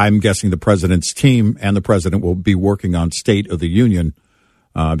then I'm guessing the president's team and the president will be working on State of the Union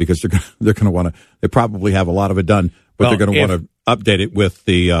because they're going to want to. They probably have a lot of it done, but they're going to want to update it with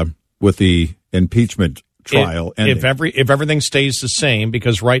the impeachment trial. If everything stays the same,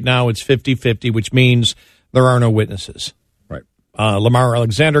 because right now it's 50-50, which means there are no witnesses. Right. Lamar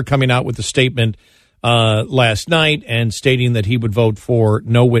Alexander coming out with a statement last night and stating that he would vote for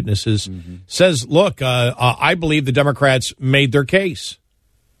no witnesses, says, look, I believe the Democrats made their case.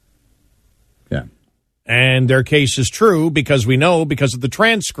 Yeah. And their case is true because we know because of the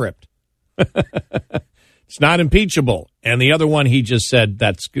transcript. It's not impeachable. And the other one, he just said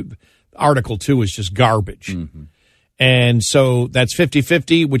that's Article 2 is just garbage. And so that's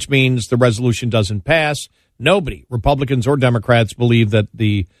 50-50, which means the resolution doesn't pass. Nobody, Republicans or Democrats, believe that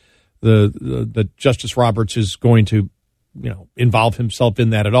the Justice Roberts is going to, involve himself in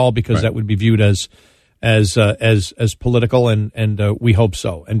that at all, because that would be viewed as political, and we hope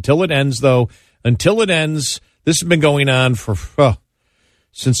so. Until it ends, this has been going on for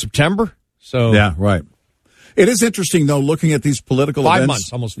since September. So yeah, right. It is interesting though, looking at these political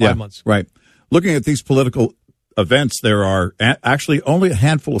events. Almost 5 months. Right. Looking at these political events, there are actually only a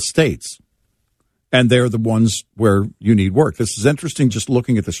handful of states. And they're the ones where you need work. This is interesting just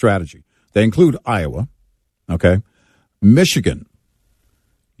looking at the strategy. They include Iowa, okay? Michigan,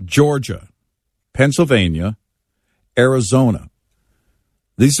 Georgia, Pennsylvania, Arizona.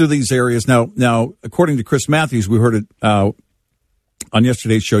 These are these areas. Now, according to Chris Matthews, we heard it on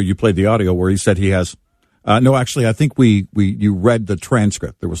yesterday's show. You played the audio where he said he has. No, actually, I think you read the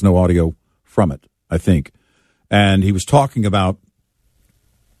transcript. There was no audio from it, I think. And he was talking about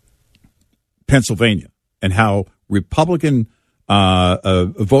Pennsylvania and how Republican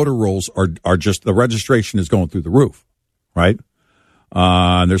voter rolls are just, the registration is going through the roof, right?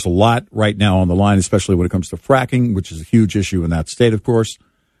 And there's a lot right now on the line, especially when it comes to fracking, which is a huge issue in that state, of course.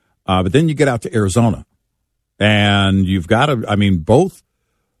 But then you get out to Arizona, and you've got both.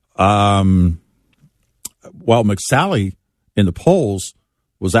 While McSally in the polls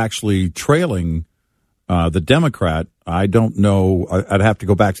was actually trailing the Democrat, I don't know. I'd have to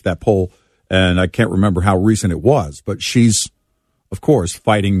go back to that poll, and I can't remember how recent it was. But she's, of course,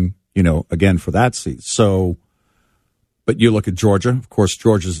 fighting, again for that seat. So, but you look at Georgia. Of course,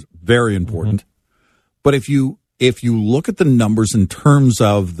 Georgia's very important. Mm-hmm. But if you look at the numbers in terms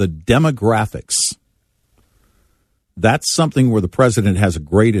of the demographics, that's something where the president has a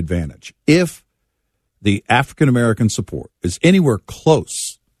great advantage. If the African-American support is anywhere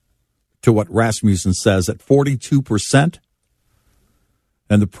close to what Rasmussen says at 42%,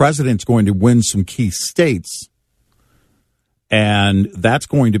 and the president's going to win some key states, and that's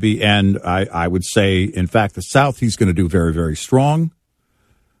going to be, and I would say, in fact, the South, he's going to do very, very strong.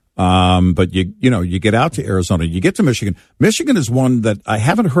 But you get out to Arizona, you get to Michigan. Michigan is one that I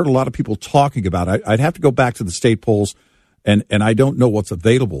haven't heard a lot of people talking about. I'd have to go back to the state polls, and I don't know what's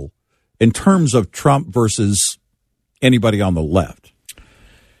available in terms of Trump versus anybody on the left.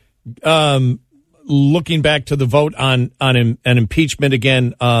 Looking back to the vote on an impeachment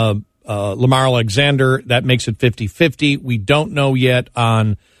again, Lamar Alexander, that makes it 50-50. We don't know yet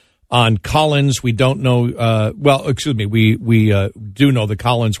on Collins. We don't know. We do know that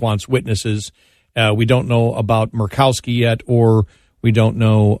Collins wants witnesses. We don't know about Murkowski yet, or we don't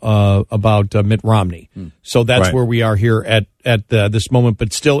know about Mitt Romney. So that's right, where we are here at this moment.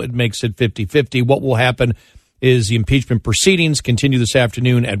 But still, it makes it 50-50. What will happen is the impeachment proceedings continue this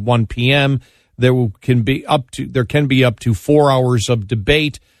afternoon at 1 p.m. There can be up to 4 hours of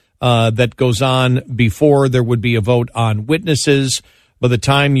debate that goes on before there would be a vote on witnesses. By the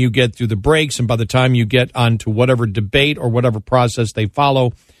time you get through the breaks and by the time you get onto whatever debate or whatever process they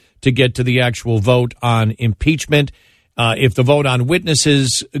follow to get to the actual vote on impeachment, if the vote on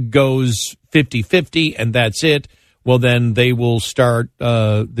witnesses goes 50-50 and that's it, well, then they will start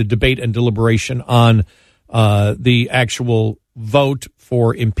the debate and deliberation on the actual vote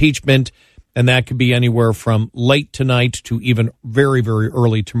for impeachment. And that could be anywhere from late tonight to even very, very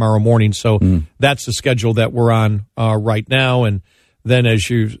early tomorrow morning. So that's the schedule that we're on right now. And then, as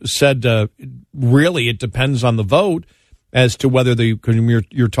you said, really it depends on the vote as to whether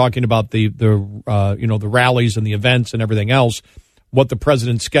you're talking about the rallies and the events and everything else. What the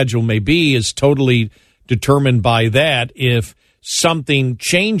president's schedule may be is totally determined by that. If something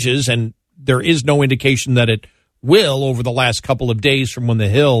changes, and there is no indication that it will over the last couple of days from when the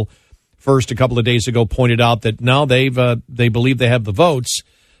Hill first a couple of days ago pointed out that now they believe they have the votes,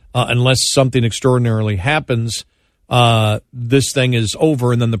 unless something extraordinarily happens. This thing is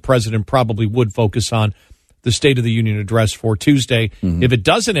over, and then the president probably would focus on the State of the Union address for Tuesday. Mm-hmm. If it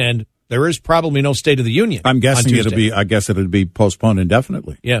doesn't end, there is probably no State of the Union. I'm guessing it'll be postponed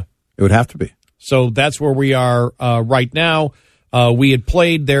indefinitely. Yeah, it would have to be. So that's where we are right now. We had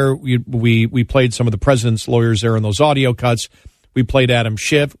played there. We played some of the president's lawyers there in those audio cuts. We played Adam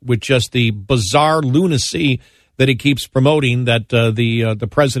Schiff with just the bizarre lunacy that he keeps promoting, that the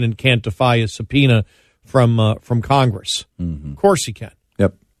president can't defy a subpoena from Congress. Mm-hmm. Of course he can.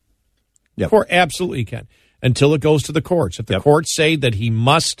 Yep. Absolutely he can, until it goes to the courts. If the courts say that he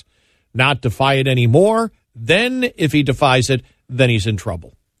must not defy it anymore, then if he defies it, then he's in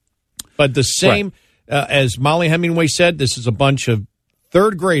trouble. But the same, as Molly Hemingway said, this is a bunch of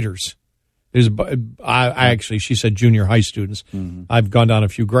third graders. She said junior high students. Mm-hmm. I've gone down a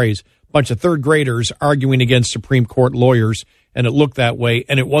few grades. A bunch of third graders arguing against Supreme Court lawyers, and it looked that way,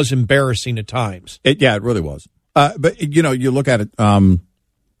 and it was embarrassing at times. It really was. But, you look at it,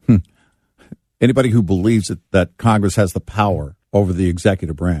 anybody who believes that Congress has the power over the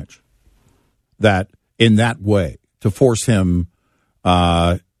executive branch, that in that way, to force him,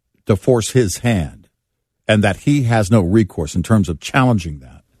 to force his hand, and that he has no recourse in terms of challenging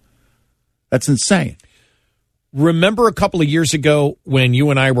that, that's insane. Remember a couple of years ago when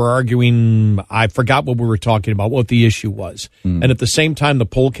you and I were arguing, I forgot what we were talking about, what the issue was. And at the same time, the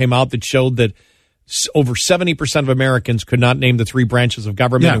poll came out that showed that over 70% of Americans could not name the three branches of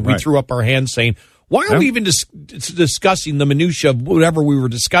government. We threw up our hands saying, Why are we even discussing the minutia of whatever we were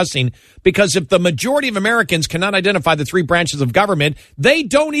discussing? Because if the majority of Americans cannot identify the three branches of government, they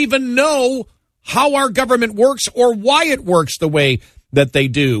don't even know how our government works or why it works the way that they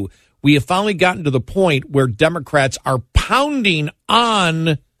do. We have finally gotten to the point where Democrats are pounding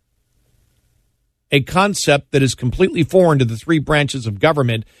on a concept that is completely foreign to the three branches of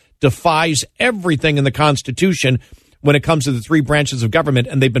government, defies everything in the Constitution when it comes to the three branches of government,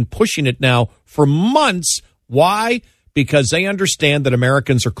 and they've been pushing it now for months. Why? Because they understand that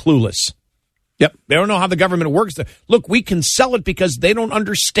Americans are clueless. Yep. They don't know how the government works. Look, we can sell it because they don't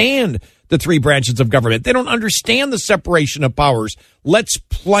understand the three branches of government. They don't understand the separation of powers. Let's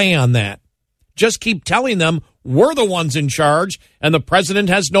play on that. Just keep telling them we're the ones in charge and the president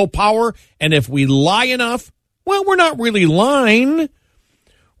has no power. And if we lie enough, well, we're not really lying.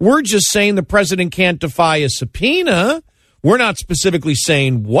 We're just saying the president can't defy a subpoena. We're not specifically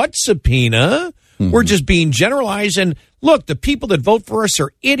saying what subpoena. Mm-hmm. We're just being generalized. And look, the people that vote for us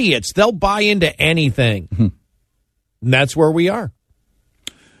are idiots. They'll buy into anything. Mm-hmm. And that's where we are.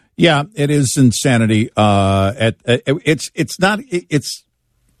 Yeah, it is insanity. The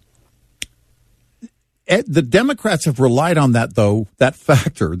Democrats have relied on that, though, that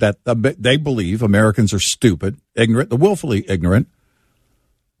factor that they believe Americans are stupid, ignorant, willfully ignorant,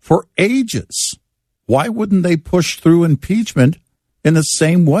 for ages. Why wouldn't they push through impeachment in the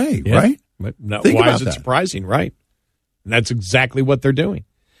same way, right? But why is it surprising, right? And that's exactly what they're doing.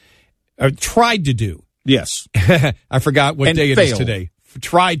 Tried to do. Yes. I forgot what day it is today.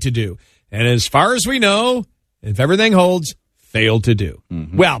 Tried to do. And as far as we know, if everything holds, failed to do.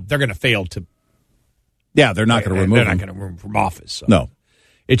 Mm-hmm. Well, they're going to fail to. Yeah, they're not going to remove him. They're not going to remove him from office. So. No.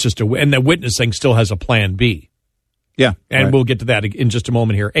 It's just and the witness thing still has a plan B. Yeah. And we'll get to that in just a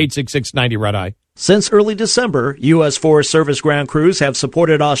moment here. 866-90-RED-I. Since early December, U.S. Forest Service ground crews have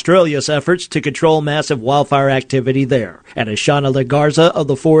supported Australia's efforts to control massive wildfire activity there. And as Shauna LaGarza of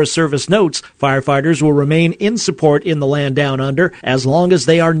the Forest Service notes, firefighters will remain in support in the land down under as long as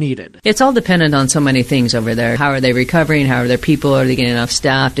they are needed. It's all dependent on so many things over there. How are they recovering? How are their people? Are they getting enough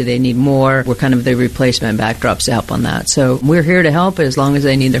staff? Do they need more? We're kind of the replacement backdrops to help on that. So we're here to help as long as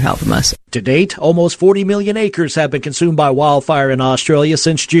they need their help from us. To date, almost 40 million acres have been consumed by wildfire in Australia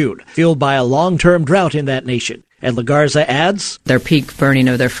since June, fueled by a long-term drought in that nation. And LaGarza adds, their peak burning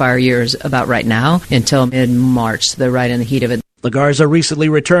of their fire year is about right now until mid-March. So they're right in the heat of it. LaGarza recently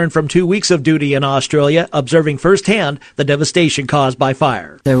returned from 2 weeks of duty in Australia, observing firsthand the devastation caused by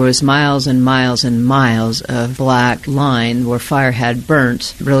fire. There was miles and miles and miles of black line where fire had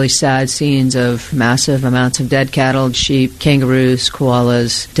burnt. Really sad scenes of massive amounts of dead cattle, sheep, kangaroos,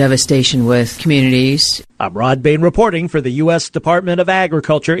 koalas, devastation with communities. I'm Rod Bain reporting for the U.S. Department of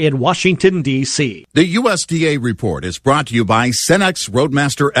Agriculture in Washington, D.C. The USDA report is brought to you by Cenex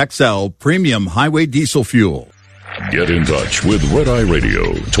Roadmaster XL Premium Highway Diesel Fuel. Get in touch with Red Eye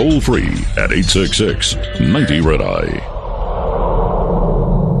Radio, toll free at 866-90-RED-EYE.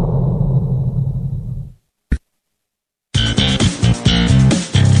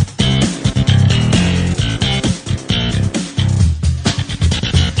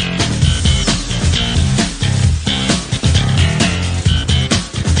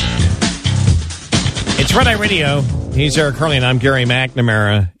 It's Red Eye Radio. He's Eric Hurley, and I'm Gary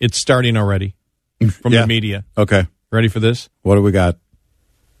McNamara. It's starting already. From the media. Okay. Ready for this? What do we got?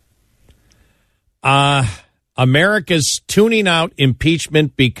 America's tuning out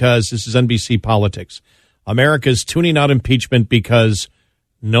impeachment because, this is NBC Politics, America's tuning out impeachment because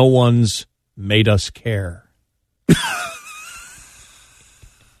no one's made us care.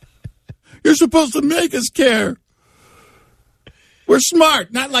 You're supposed to make us care. We're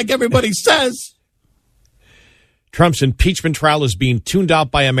smart, not like everybody says. Trump's impeachment trial is being tuned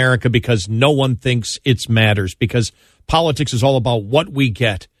out by America because no one thinks it matters, because politics is all about what we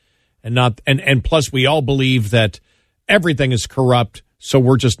get and not, and plus we all believe that everything is corrupt, so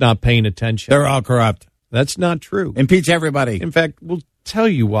we're just not paying attention. They're all corrupt. That's not true. Impeach everybody. In fact, we'll tell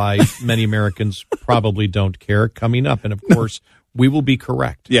you why many Americans probably don't care coming up, and of course, we will be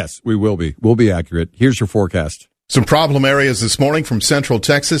correct. Yes, we will be. We'll be accurate. Here's your forecast. Some problem areas this morning from central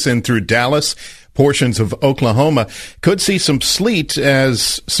Texas and through Dallas. Portions of Oklahoma could see some sleet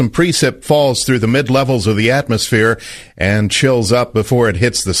as some precip falls through the mid-levels of the atmosphere and chills up before it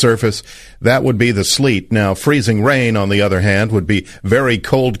hits the surface. That would be the sleet. Now, freezing rain, on the other hand, would be very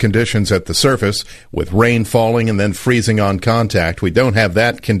cold conditions at the surface with rain falling and then freezing on contact. We don't have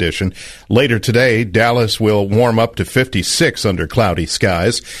that condition. Later today, Dallas will warm up to 56 under cloudy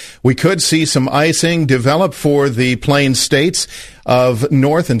skies. We could see some icing develop for the Plain States. of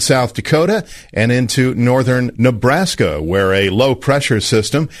North and South Dakota and into northern Nebraska, where a low-pressure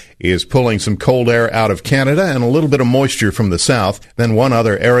system is pulling some cold air out of Canada and a little bit of moisture from the south. Then one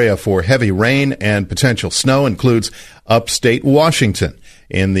other area for heavy rain and potential snow includes upstate Washington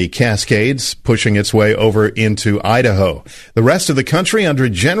in the Cascades, pushing its way over into Idaho. The rest of the country under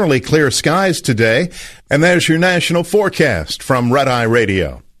generally clear skies today. And there's your national forecast from Red Eye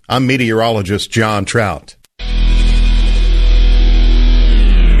Radio. I'm meteorologist John Trout.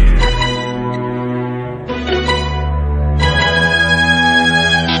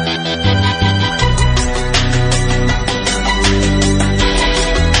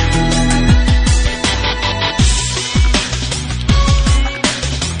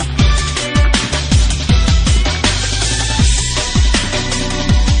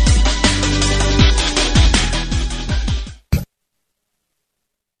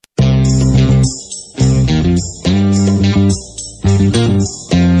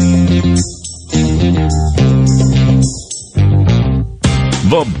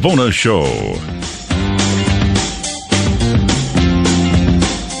 The Bonus Show.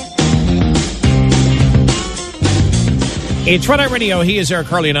 It's Red Eye Radio. He is Eric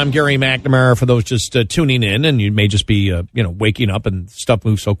Harley, and I'm Gary McNamara. For those just tuning in, and you may just be, waking up and stuff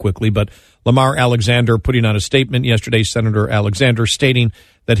moves so quickly. But Lamar Alexander putting out a statement yesterday, Senator Alexander stating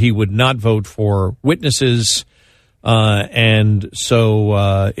that he would not vote for witnesses. And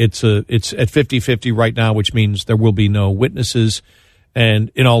so it's at 50-50 right now, which means there will be no witnesses.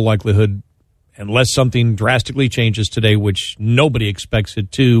 And in all likelihood, unless something drastically changes today, which nobody expects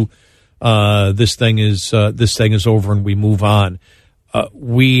it to, this thing is over and we move on.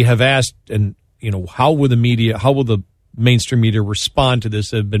 We have asked, and how will the mainstream media respond to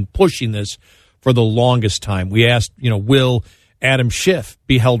this? They've been pushing this for the longest time. We asked, will Adam Schiff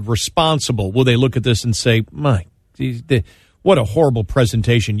be held responsible? Will they look at this and say, my, what a horrible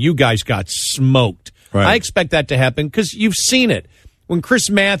presentation. You guys got smoked. Right. I expect that to happen because you've seen it. When Chris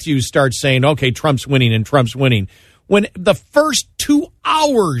Matthews starts saying, okay, Trump's winning and Trump's winning, when the first 2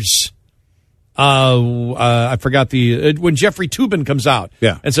 hours, I forgot when Jeffrey Toobin comes out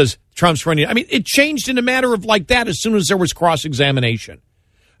and says Trump's running. I mean, it changed in a matter of like that as soon as there was cross-examination.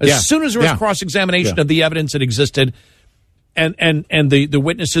 As soon as there was cross-examination of the evidence that existed and the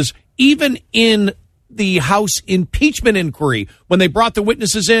witnesses, even in the House impeachment inquiry, when they brought the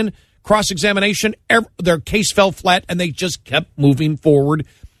witnesses in, cross-examination, their case fell flat, and they just kept moving forward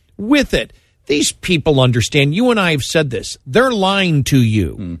with it. These people understand. You and I have said this. They're lying to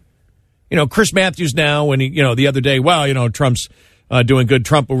you. Chris Matthews now, when the other day, Trump's doing good.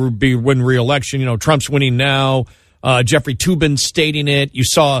 Trump will win re-election. Trump's winning now. Jeffrey Toobin stating it. You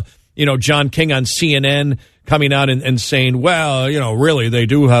saw, John King on CNN coming out and saying, really, they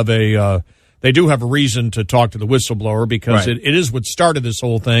do have a reason to talk to the whistleblower because it is what started this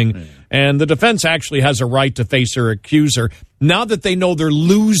whole thing. And the defense actually has a right to face their accuser. Now that they know they're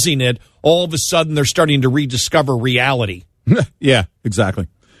losing it, all of a sudden they're starting to rediscover reality. Yeah, exactly.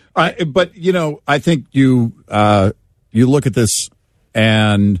 But, I think you look at this,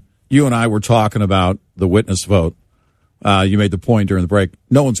 and you and I were talking about the witness vote. You made the point during the break.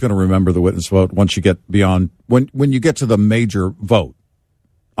 No one's going to remember the witness vote once you get beyond when you get to the major vote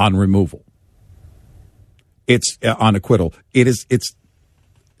on removal. It's on acquittal. It's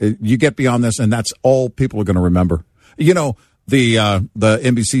you get beyond this, and that's all people are going to remember. The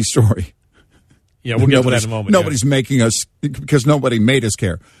NBC story. Yeah, we'll get to that in a moment. Nobody's making us because nobody made us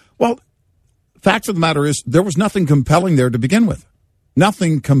care. Well, fact of the matter is there was nothing compelling there to begin with.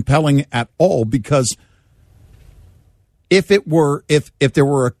 Nothing compelling at all, because if there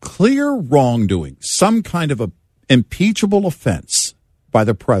were a clear wrongdoing, some kind of a impeachable offense by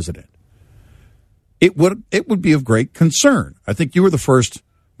the president, it would be of great concern. I think you were the first,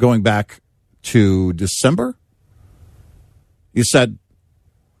 going back to December. You said,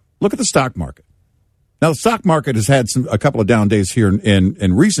 look at the stock market. Now, the stock market has had a couple of down days here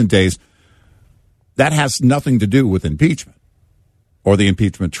in recent days. That has nothing to do with impeachment or the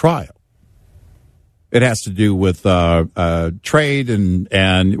impeachment trial. It has to do with trade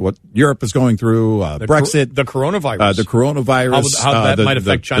and what Europe is going through, Brexit, the coronavirus, how that might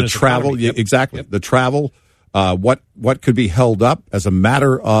affect China's the travel. Yep. Exactly, yep. The travel, what could be held up as a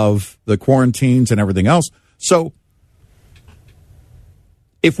matter of the quarantines and everything else. So,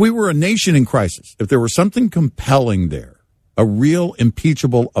 if we were a nation in crisis, if there was something compelling there, a real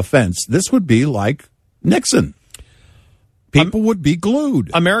impeachable offense, this would be like Nixon. People would be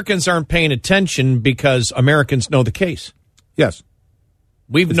glued. Americans aren't paying attention because Americans know the case. Yes.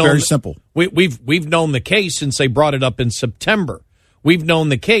 It's very simple. We've known the case since they brought it up in September. We've known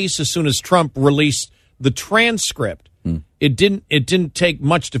the case as soon as Trump released the transcript. It didn't take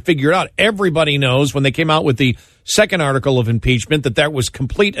much to figure it out. Everybody knows when they came out with the second article of impeachment that was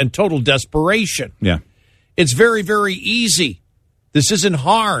complete and total desperation. Yeah. It's very, very easy. This isn't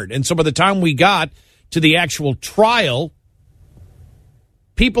hard. And so by the time we got to the actual trial,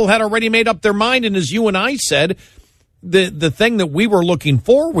 people had already made up their mind. And as you and I said, the thing that we were looking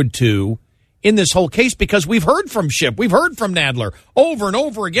forward to in this whole case, because we've heard from Schiff, we've heard from Nadler over and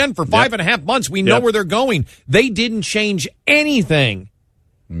over again for 5.5 months. We know where they're going. They didn't change anything.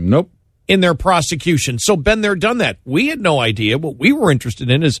 Nope. In their prosecution. So been there, done that. We had no idea. What we were interested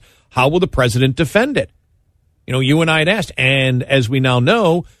in is how will the president defend it? You know, you and I had asked, and as we now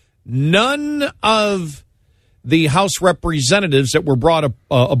know, none of the House representatives that were brought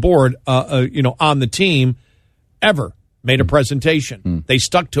aboard, on the team ever made a presentation. They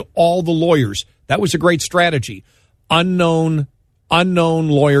stuck to all the lawyers. That was a great strategy. Unknown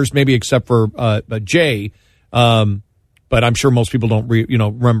lawyers, maybe except for Jay, but I'm sure most people don't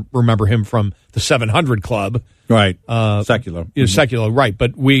remember him from the 700 Club. Right. Secular. Secular, right.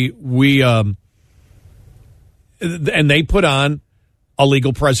 But we and they put on a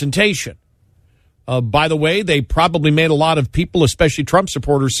legal presentation. By the way, they probably made a lot of people, especially Trump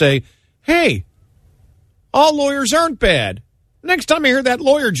supporters, say, hey, all lawyers aren't bad. Next time I hear that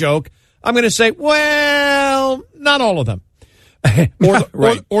lawyer joke, I'm going to say, well, not all of them.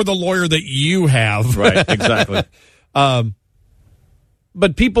 or the lawyer that you have. Right, exactly.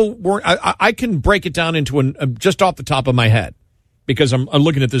 But people weren't. I can break it down into just off the top of my head, because I'm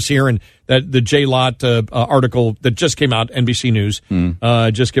looking at this here, and that the J. Lott article that just came out, NBC News,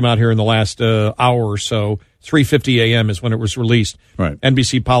 just came out here in the last hour or so. 3:50 a.m. is when it was released. Right.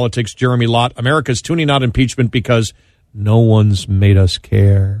 NBC Politics, Jeremy Lott, America's tuning out impeachment because no one's made us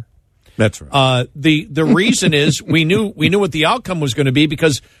care. That's right. The reason is we knew what the outcome was going to be,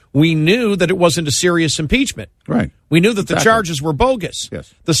 because we knew that it wasn't a serious impeachment. Right. We knew that the charges were bogus.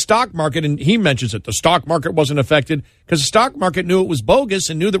 Yes. The stock market, and he mentions it, the stock market wasn't affected because the stock market knew it was bogus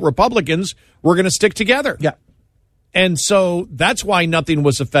and knew that Republicans were going to stick together. Yeah. And so that's why nothing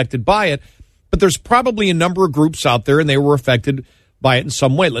was affected by it. But there's probably a number of groups out there, and they were affected by it in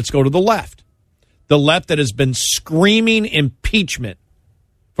some way. Let's go to the left. The left that has been screaming impeachment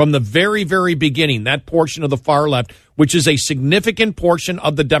from the very, very beginning, that portion of the far left, which is a significant portion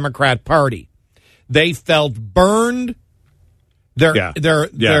of the Democrat Party. They felt burned. They're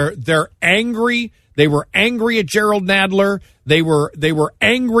angry. They were angry at Gerald Nadler. They were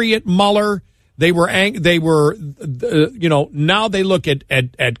angry at Mueller. Now they look at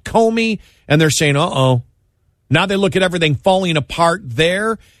Comey and they're saying, uh-oh. Now they look at everything falling apart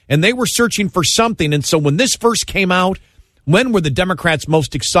there, and they were searching for something. And so when this first came out, when were the Democrats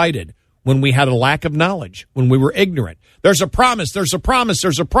most excited? When we had a lack of knowledge, when we were ignorant. There's a promise, there's a promise,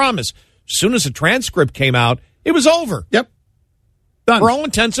 there's a promise. As soon as the transcript came out, it was over. Yep. Done. For all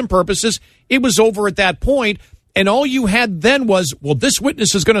intents and purposes, it was over at that point. And all you had then was, well, this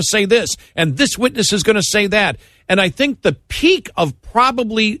witness is going to say this, and this witness is going to say that. And I think the peak of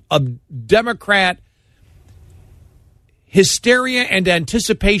probably a Democrat hysteria and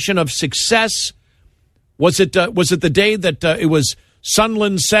anticipation of success was it the day that it was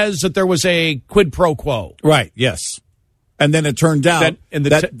Sondland says that there was a quid pro quo. Right. Yes. And then it turned out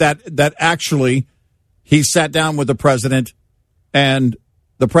that actually he sat down with the president, and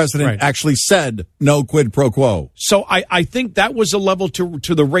the president actually said no quid pro quo. So I think that was a level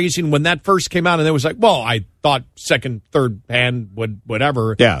to the raising when that first came out, and it was like, well, I thought second, third hand would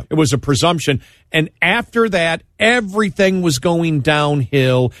whatever. Yeah. It was a presumption. And after that, everything was going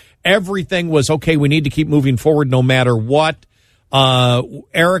downhill. Everything was, okay, we need to keep moving forward no matter what.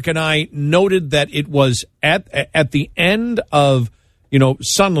 Eric and I noted that it was at the end of,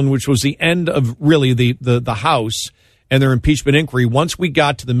 Sondland, which was the end of really the House and their impeachment inquiry. Once we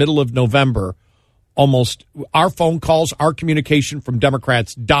got to the middle of November, almost our phone calls, our communication from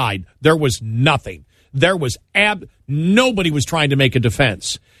Democrats died. There was nothing. There was nobody was trying to make a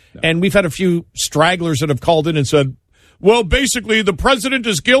defense. No. And we've had a few stragglers that have called in and said, well, basically the president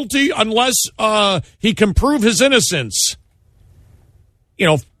is guilty unless he can prove his innocence.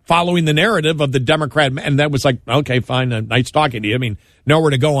 Following the narrative of the Democrat, and that was like, okay, fine, nice talking to you. I mean,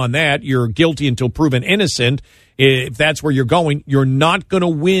 nowhere to go on that. You're guilty until proven innocent. If that's where you're going, you're not going to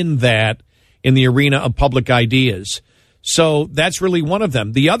win that in the arena of public ideas. So that's really one of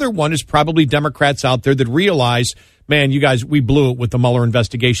them. The other one is probably Democrats out there that realize, man, you guys, we blew it with the Mueller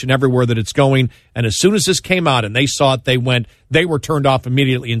investigation everywhere that it's going. And as soon as this came out and they saw it, they were turned off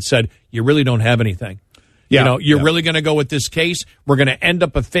immediately and said, you really don't have anything. Yeah, you're really going to go with this case. We're going to end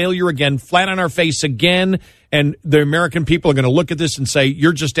up a failure again, flat on our face again. And the American people are going to look at this and say,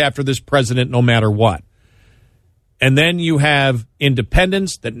 you're just after this president no matter what. And then you have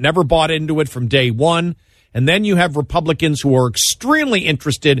independents that never bought into it from day one. And then you have Republicans who are extremely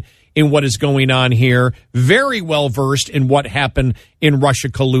interested in what is going on here, very well versed in what happened in Russia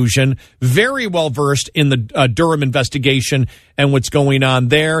collusion, very well versed in the Durham investigation and what's going on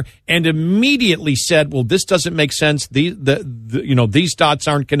there, and immediately said, well, this doesn't make sense. These dots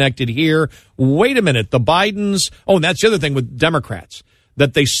aren't connected here. Wait a minute. The Bidens. Oh, and that's the other thing with Democrats,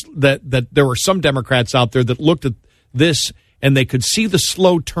 that there were some Democrats out there that looked at this and they could see the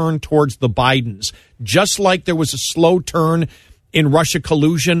slow turn towards the Bidens, just like there was a slow turn in Russia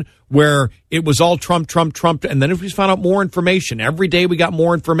collusion where it was all Trump, Trump, Trump. And then if we found out more information, every day we got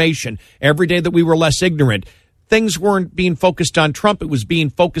more information, every day that we were less ignorant, things weren't being focused on Trump. It was being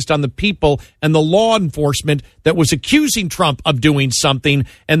focused on the people and the law enforcement that was accusing Trump of doing something,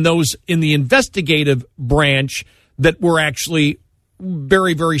 and those in the investigative branch that were actually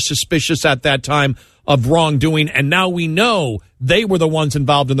very, very suspicious at that time of wrongdoing, and now we know they were the ones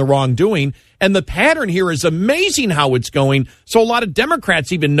involved in the wrongdoing. And the pattern here is amazing how it's going. So a lot of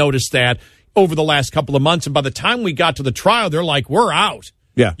Democrats even noticed that over the last couple of months, and by the time we got to the trial, they're like, we're out.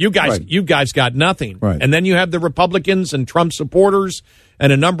 Yeah, you guys got nothing. Right. And then you have the Republicans and Trump supporters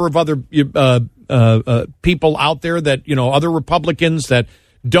and a number of other people out there that, other Republicans that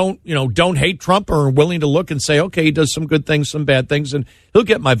don't hate Trump or are willing to look and say, okay, he does some good things, some bad things, and he'll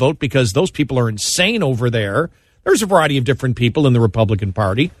get my vote because those people are insane over there. There's a variety of different people in the Republican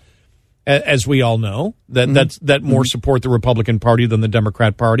Party, as we all know, that more support the Republican Party than the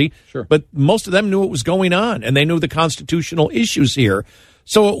Democrat Party. Sure. But most of them knew what was going on, and they knew the constitutional issues here.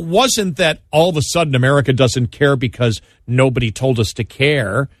 So it wasn't that all of a sudden America doesn't care because nobody told us to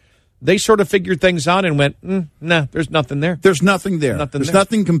care. They sort of figured things out and went, nah, there's nothing there. There's nothing there. There's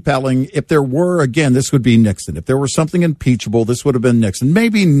nothing compelling. If there were, again, this would be Nixon. If there were something impeachable, this would have been Nixon.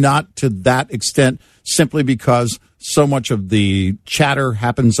 Maybe not to that extent, simply because so much of the chatter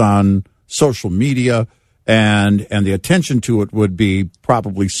happens on social media, and the attention to it would be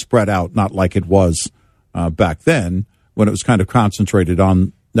probably spread out, not like it was back then when it was kind of concentrated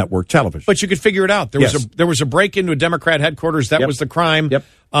on network television. But you could figure it out. There was a break into a Democrat headquarters. That was the crime. Yep.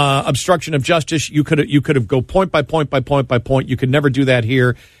 Obstruction of justice. You could have go point by point by point by point. You could never do that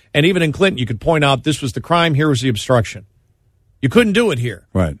here. And even in Clinton, you could point out this was the crime. Here was the obstruction. You couldn't do it here.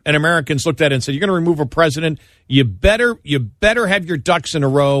 Right. And Americans looked at it and said, you're going to remove a president. You better have your ducks in a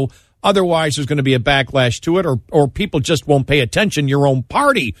row. Otherwise, there's going to be a backlash to it, or people just won't pay attention. Your own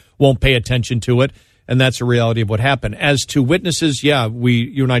party won't pay attention to it. And that's the reality of what happened. As to witnesses, you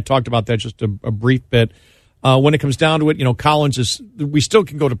and I talked about that just a brief bit. When it comes down to it, Collins we still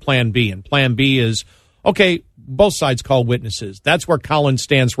can go to Plan B. And Plan B is, okay, both sides call witnesses. That's where Collins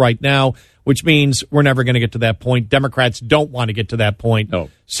stands right now, which means we're never going to get to that point. Democrats don't want to get to that point. No.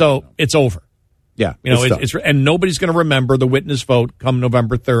 So it's over. Yeah. And nobody's going to remember the witness vote come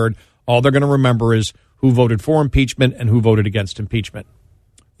November 3rd. All they're going to remember is who voted for impeachment and who voted against impeachment.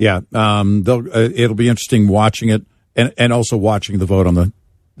 Yeah, it'll be interesting watching it and also watching the vote on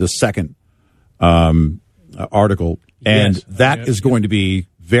the second article. And that is going to be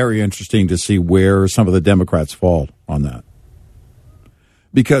very interesting to see where some of the Democrats fall on that.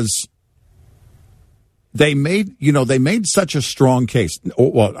 Because they made such a strong case.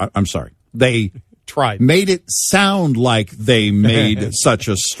 I'm sorry. They made it sound like they made such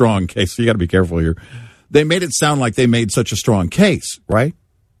a strong case. You got to be careful here. They made it sound like they made such a strong case, right?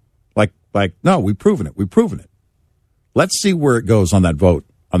 Like, no, we've proven it. Let's see where it goes on that vote,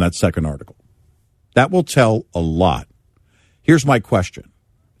 on that second article. That will tell a lot. Here's my question.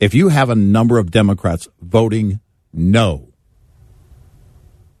 If you have a number of Democrats voting no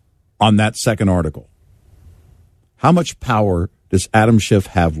on that second article, how much power does Adam Schiff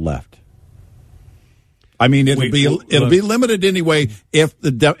have left? I mean, it'll be limited anyway if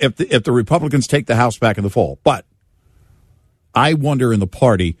the Republicans take the House back in the fall. But I wonder in the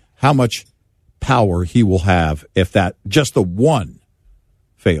party how much power he will have if that just the one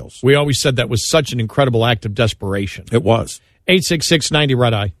fails. We always said that was such an incredible act of desperation. It was. 866-90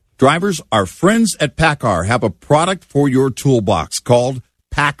 Red Eye. Drivers, our friends at PACCAR have a product for your toolbox called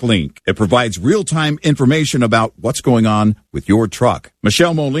PackLink. It provides real-time information about what's going on with your truck.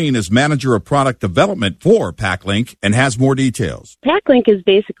 Michelle Moline is manager of product development for PackLink and has more details. PackLink is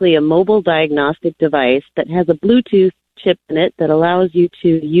basically a mobile diagnostic device that has a Bluetooth chip in it that allows you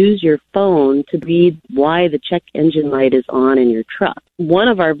to use your phone to read why the check engine light is on in your truck. one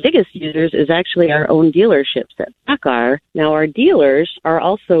of our biggest users is actually our own dealerships at PACCAR. Now, our dealers are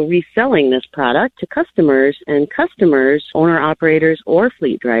also reselling this product to customers, and customers, owner-operators, or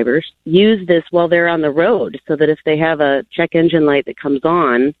fleet drivers use this while they're on the road so that if they have a check engine light that comes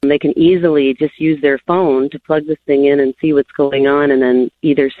on, they can easily just use their phone to plug this thing in and see what's going on, and then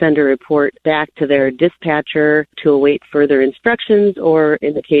either send a report back to their dispatcher to await further instructions, or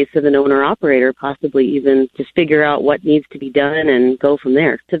in the case of an owner-operator, possibly even just figure out what needs to be done and go from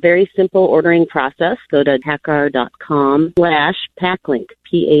there. It's a very simple ordering process. Go to PACCAR.com/PACLINK, PACLINK.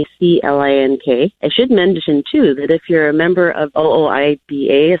 I should mention, too, that if you're a member of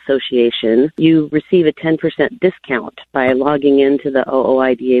OOIDA Association, you receive a 10% discount by logging into the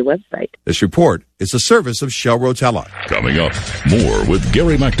OOIDA website. This report is a service of Shell Rotella. Coming up, more with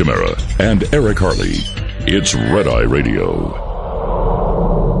Gary McNamara and Eric Harley. It's Red Eye Radio.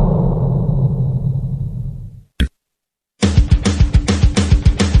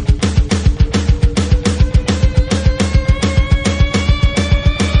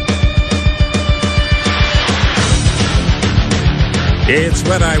 It's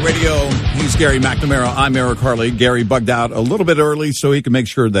Red Eye Radio. He's Gary McNamara. I'm Eric Harley. Gary bugged out a little bit early so he could make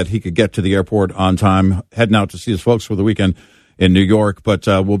sure that he could get to the airport on time, heading out to see his folks for the weekend in New York. But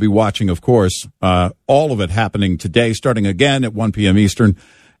we'll be watching, of course, all of it happening today, starting again at 1 p.m. Eastern.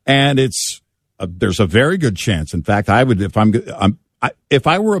 And there's a very good chance. In fact, I would, if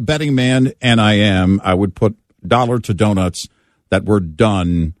I were a betting man, and I am, I would put dollar to donuts that we're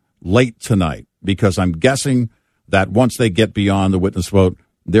done late tonight, because I'm guessing that once they get beyond the witness vote,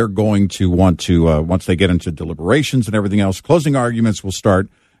 they're going to want to, once they get into deliberations and everything else, closing arguments will start,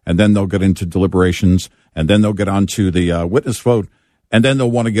 and then they'll get into deliberations, and then they'll get onto the witness vote, and then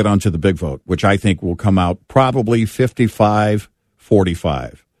they'll want to get onto the big vote, which I think will come out probably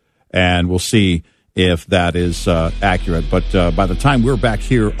 55-45. And we'll see if that is accurate. But by the time we're back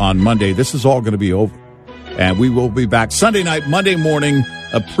here on Monday, this is all going to be over. And we will be back Sunday night, Monday morning,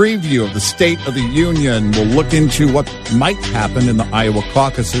 a preview of the State of the Union. We'll look into what might happen in the Iowa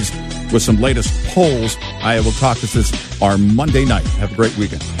caucuses with some latest polls. Iowa caucuses are Monday night. Have a great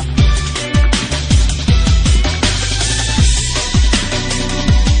weekend.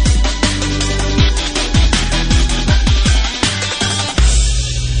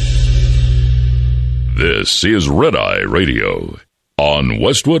 This is Red Eye Radio on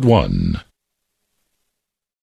Westwood One.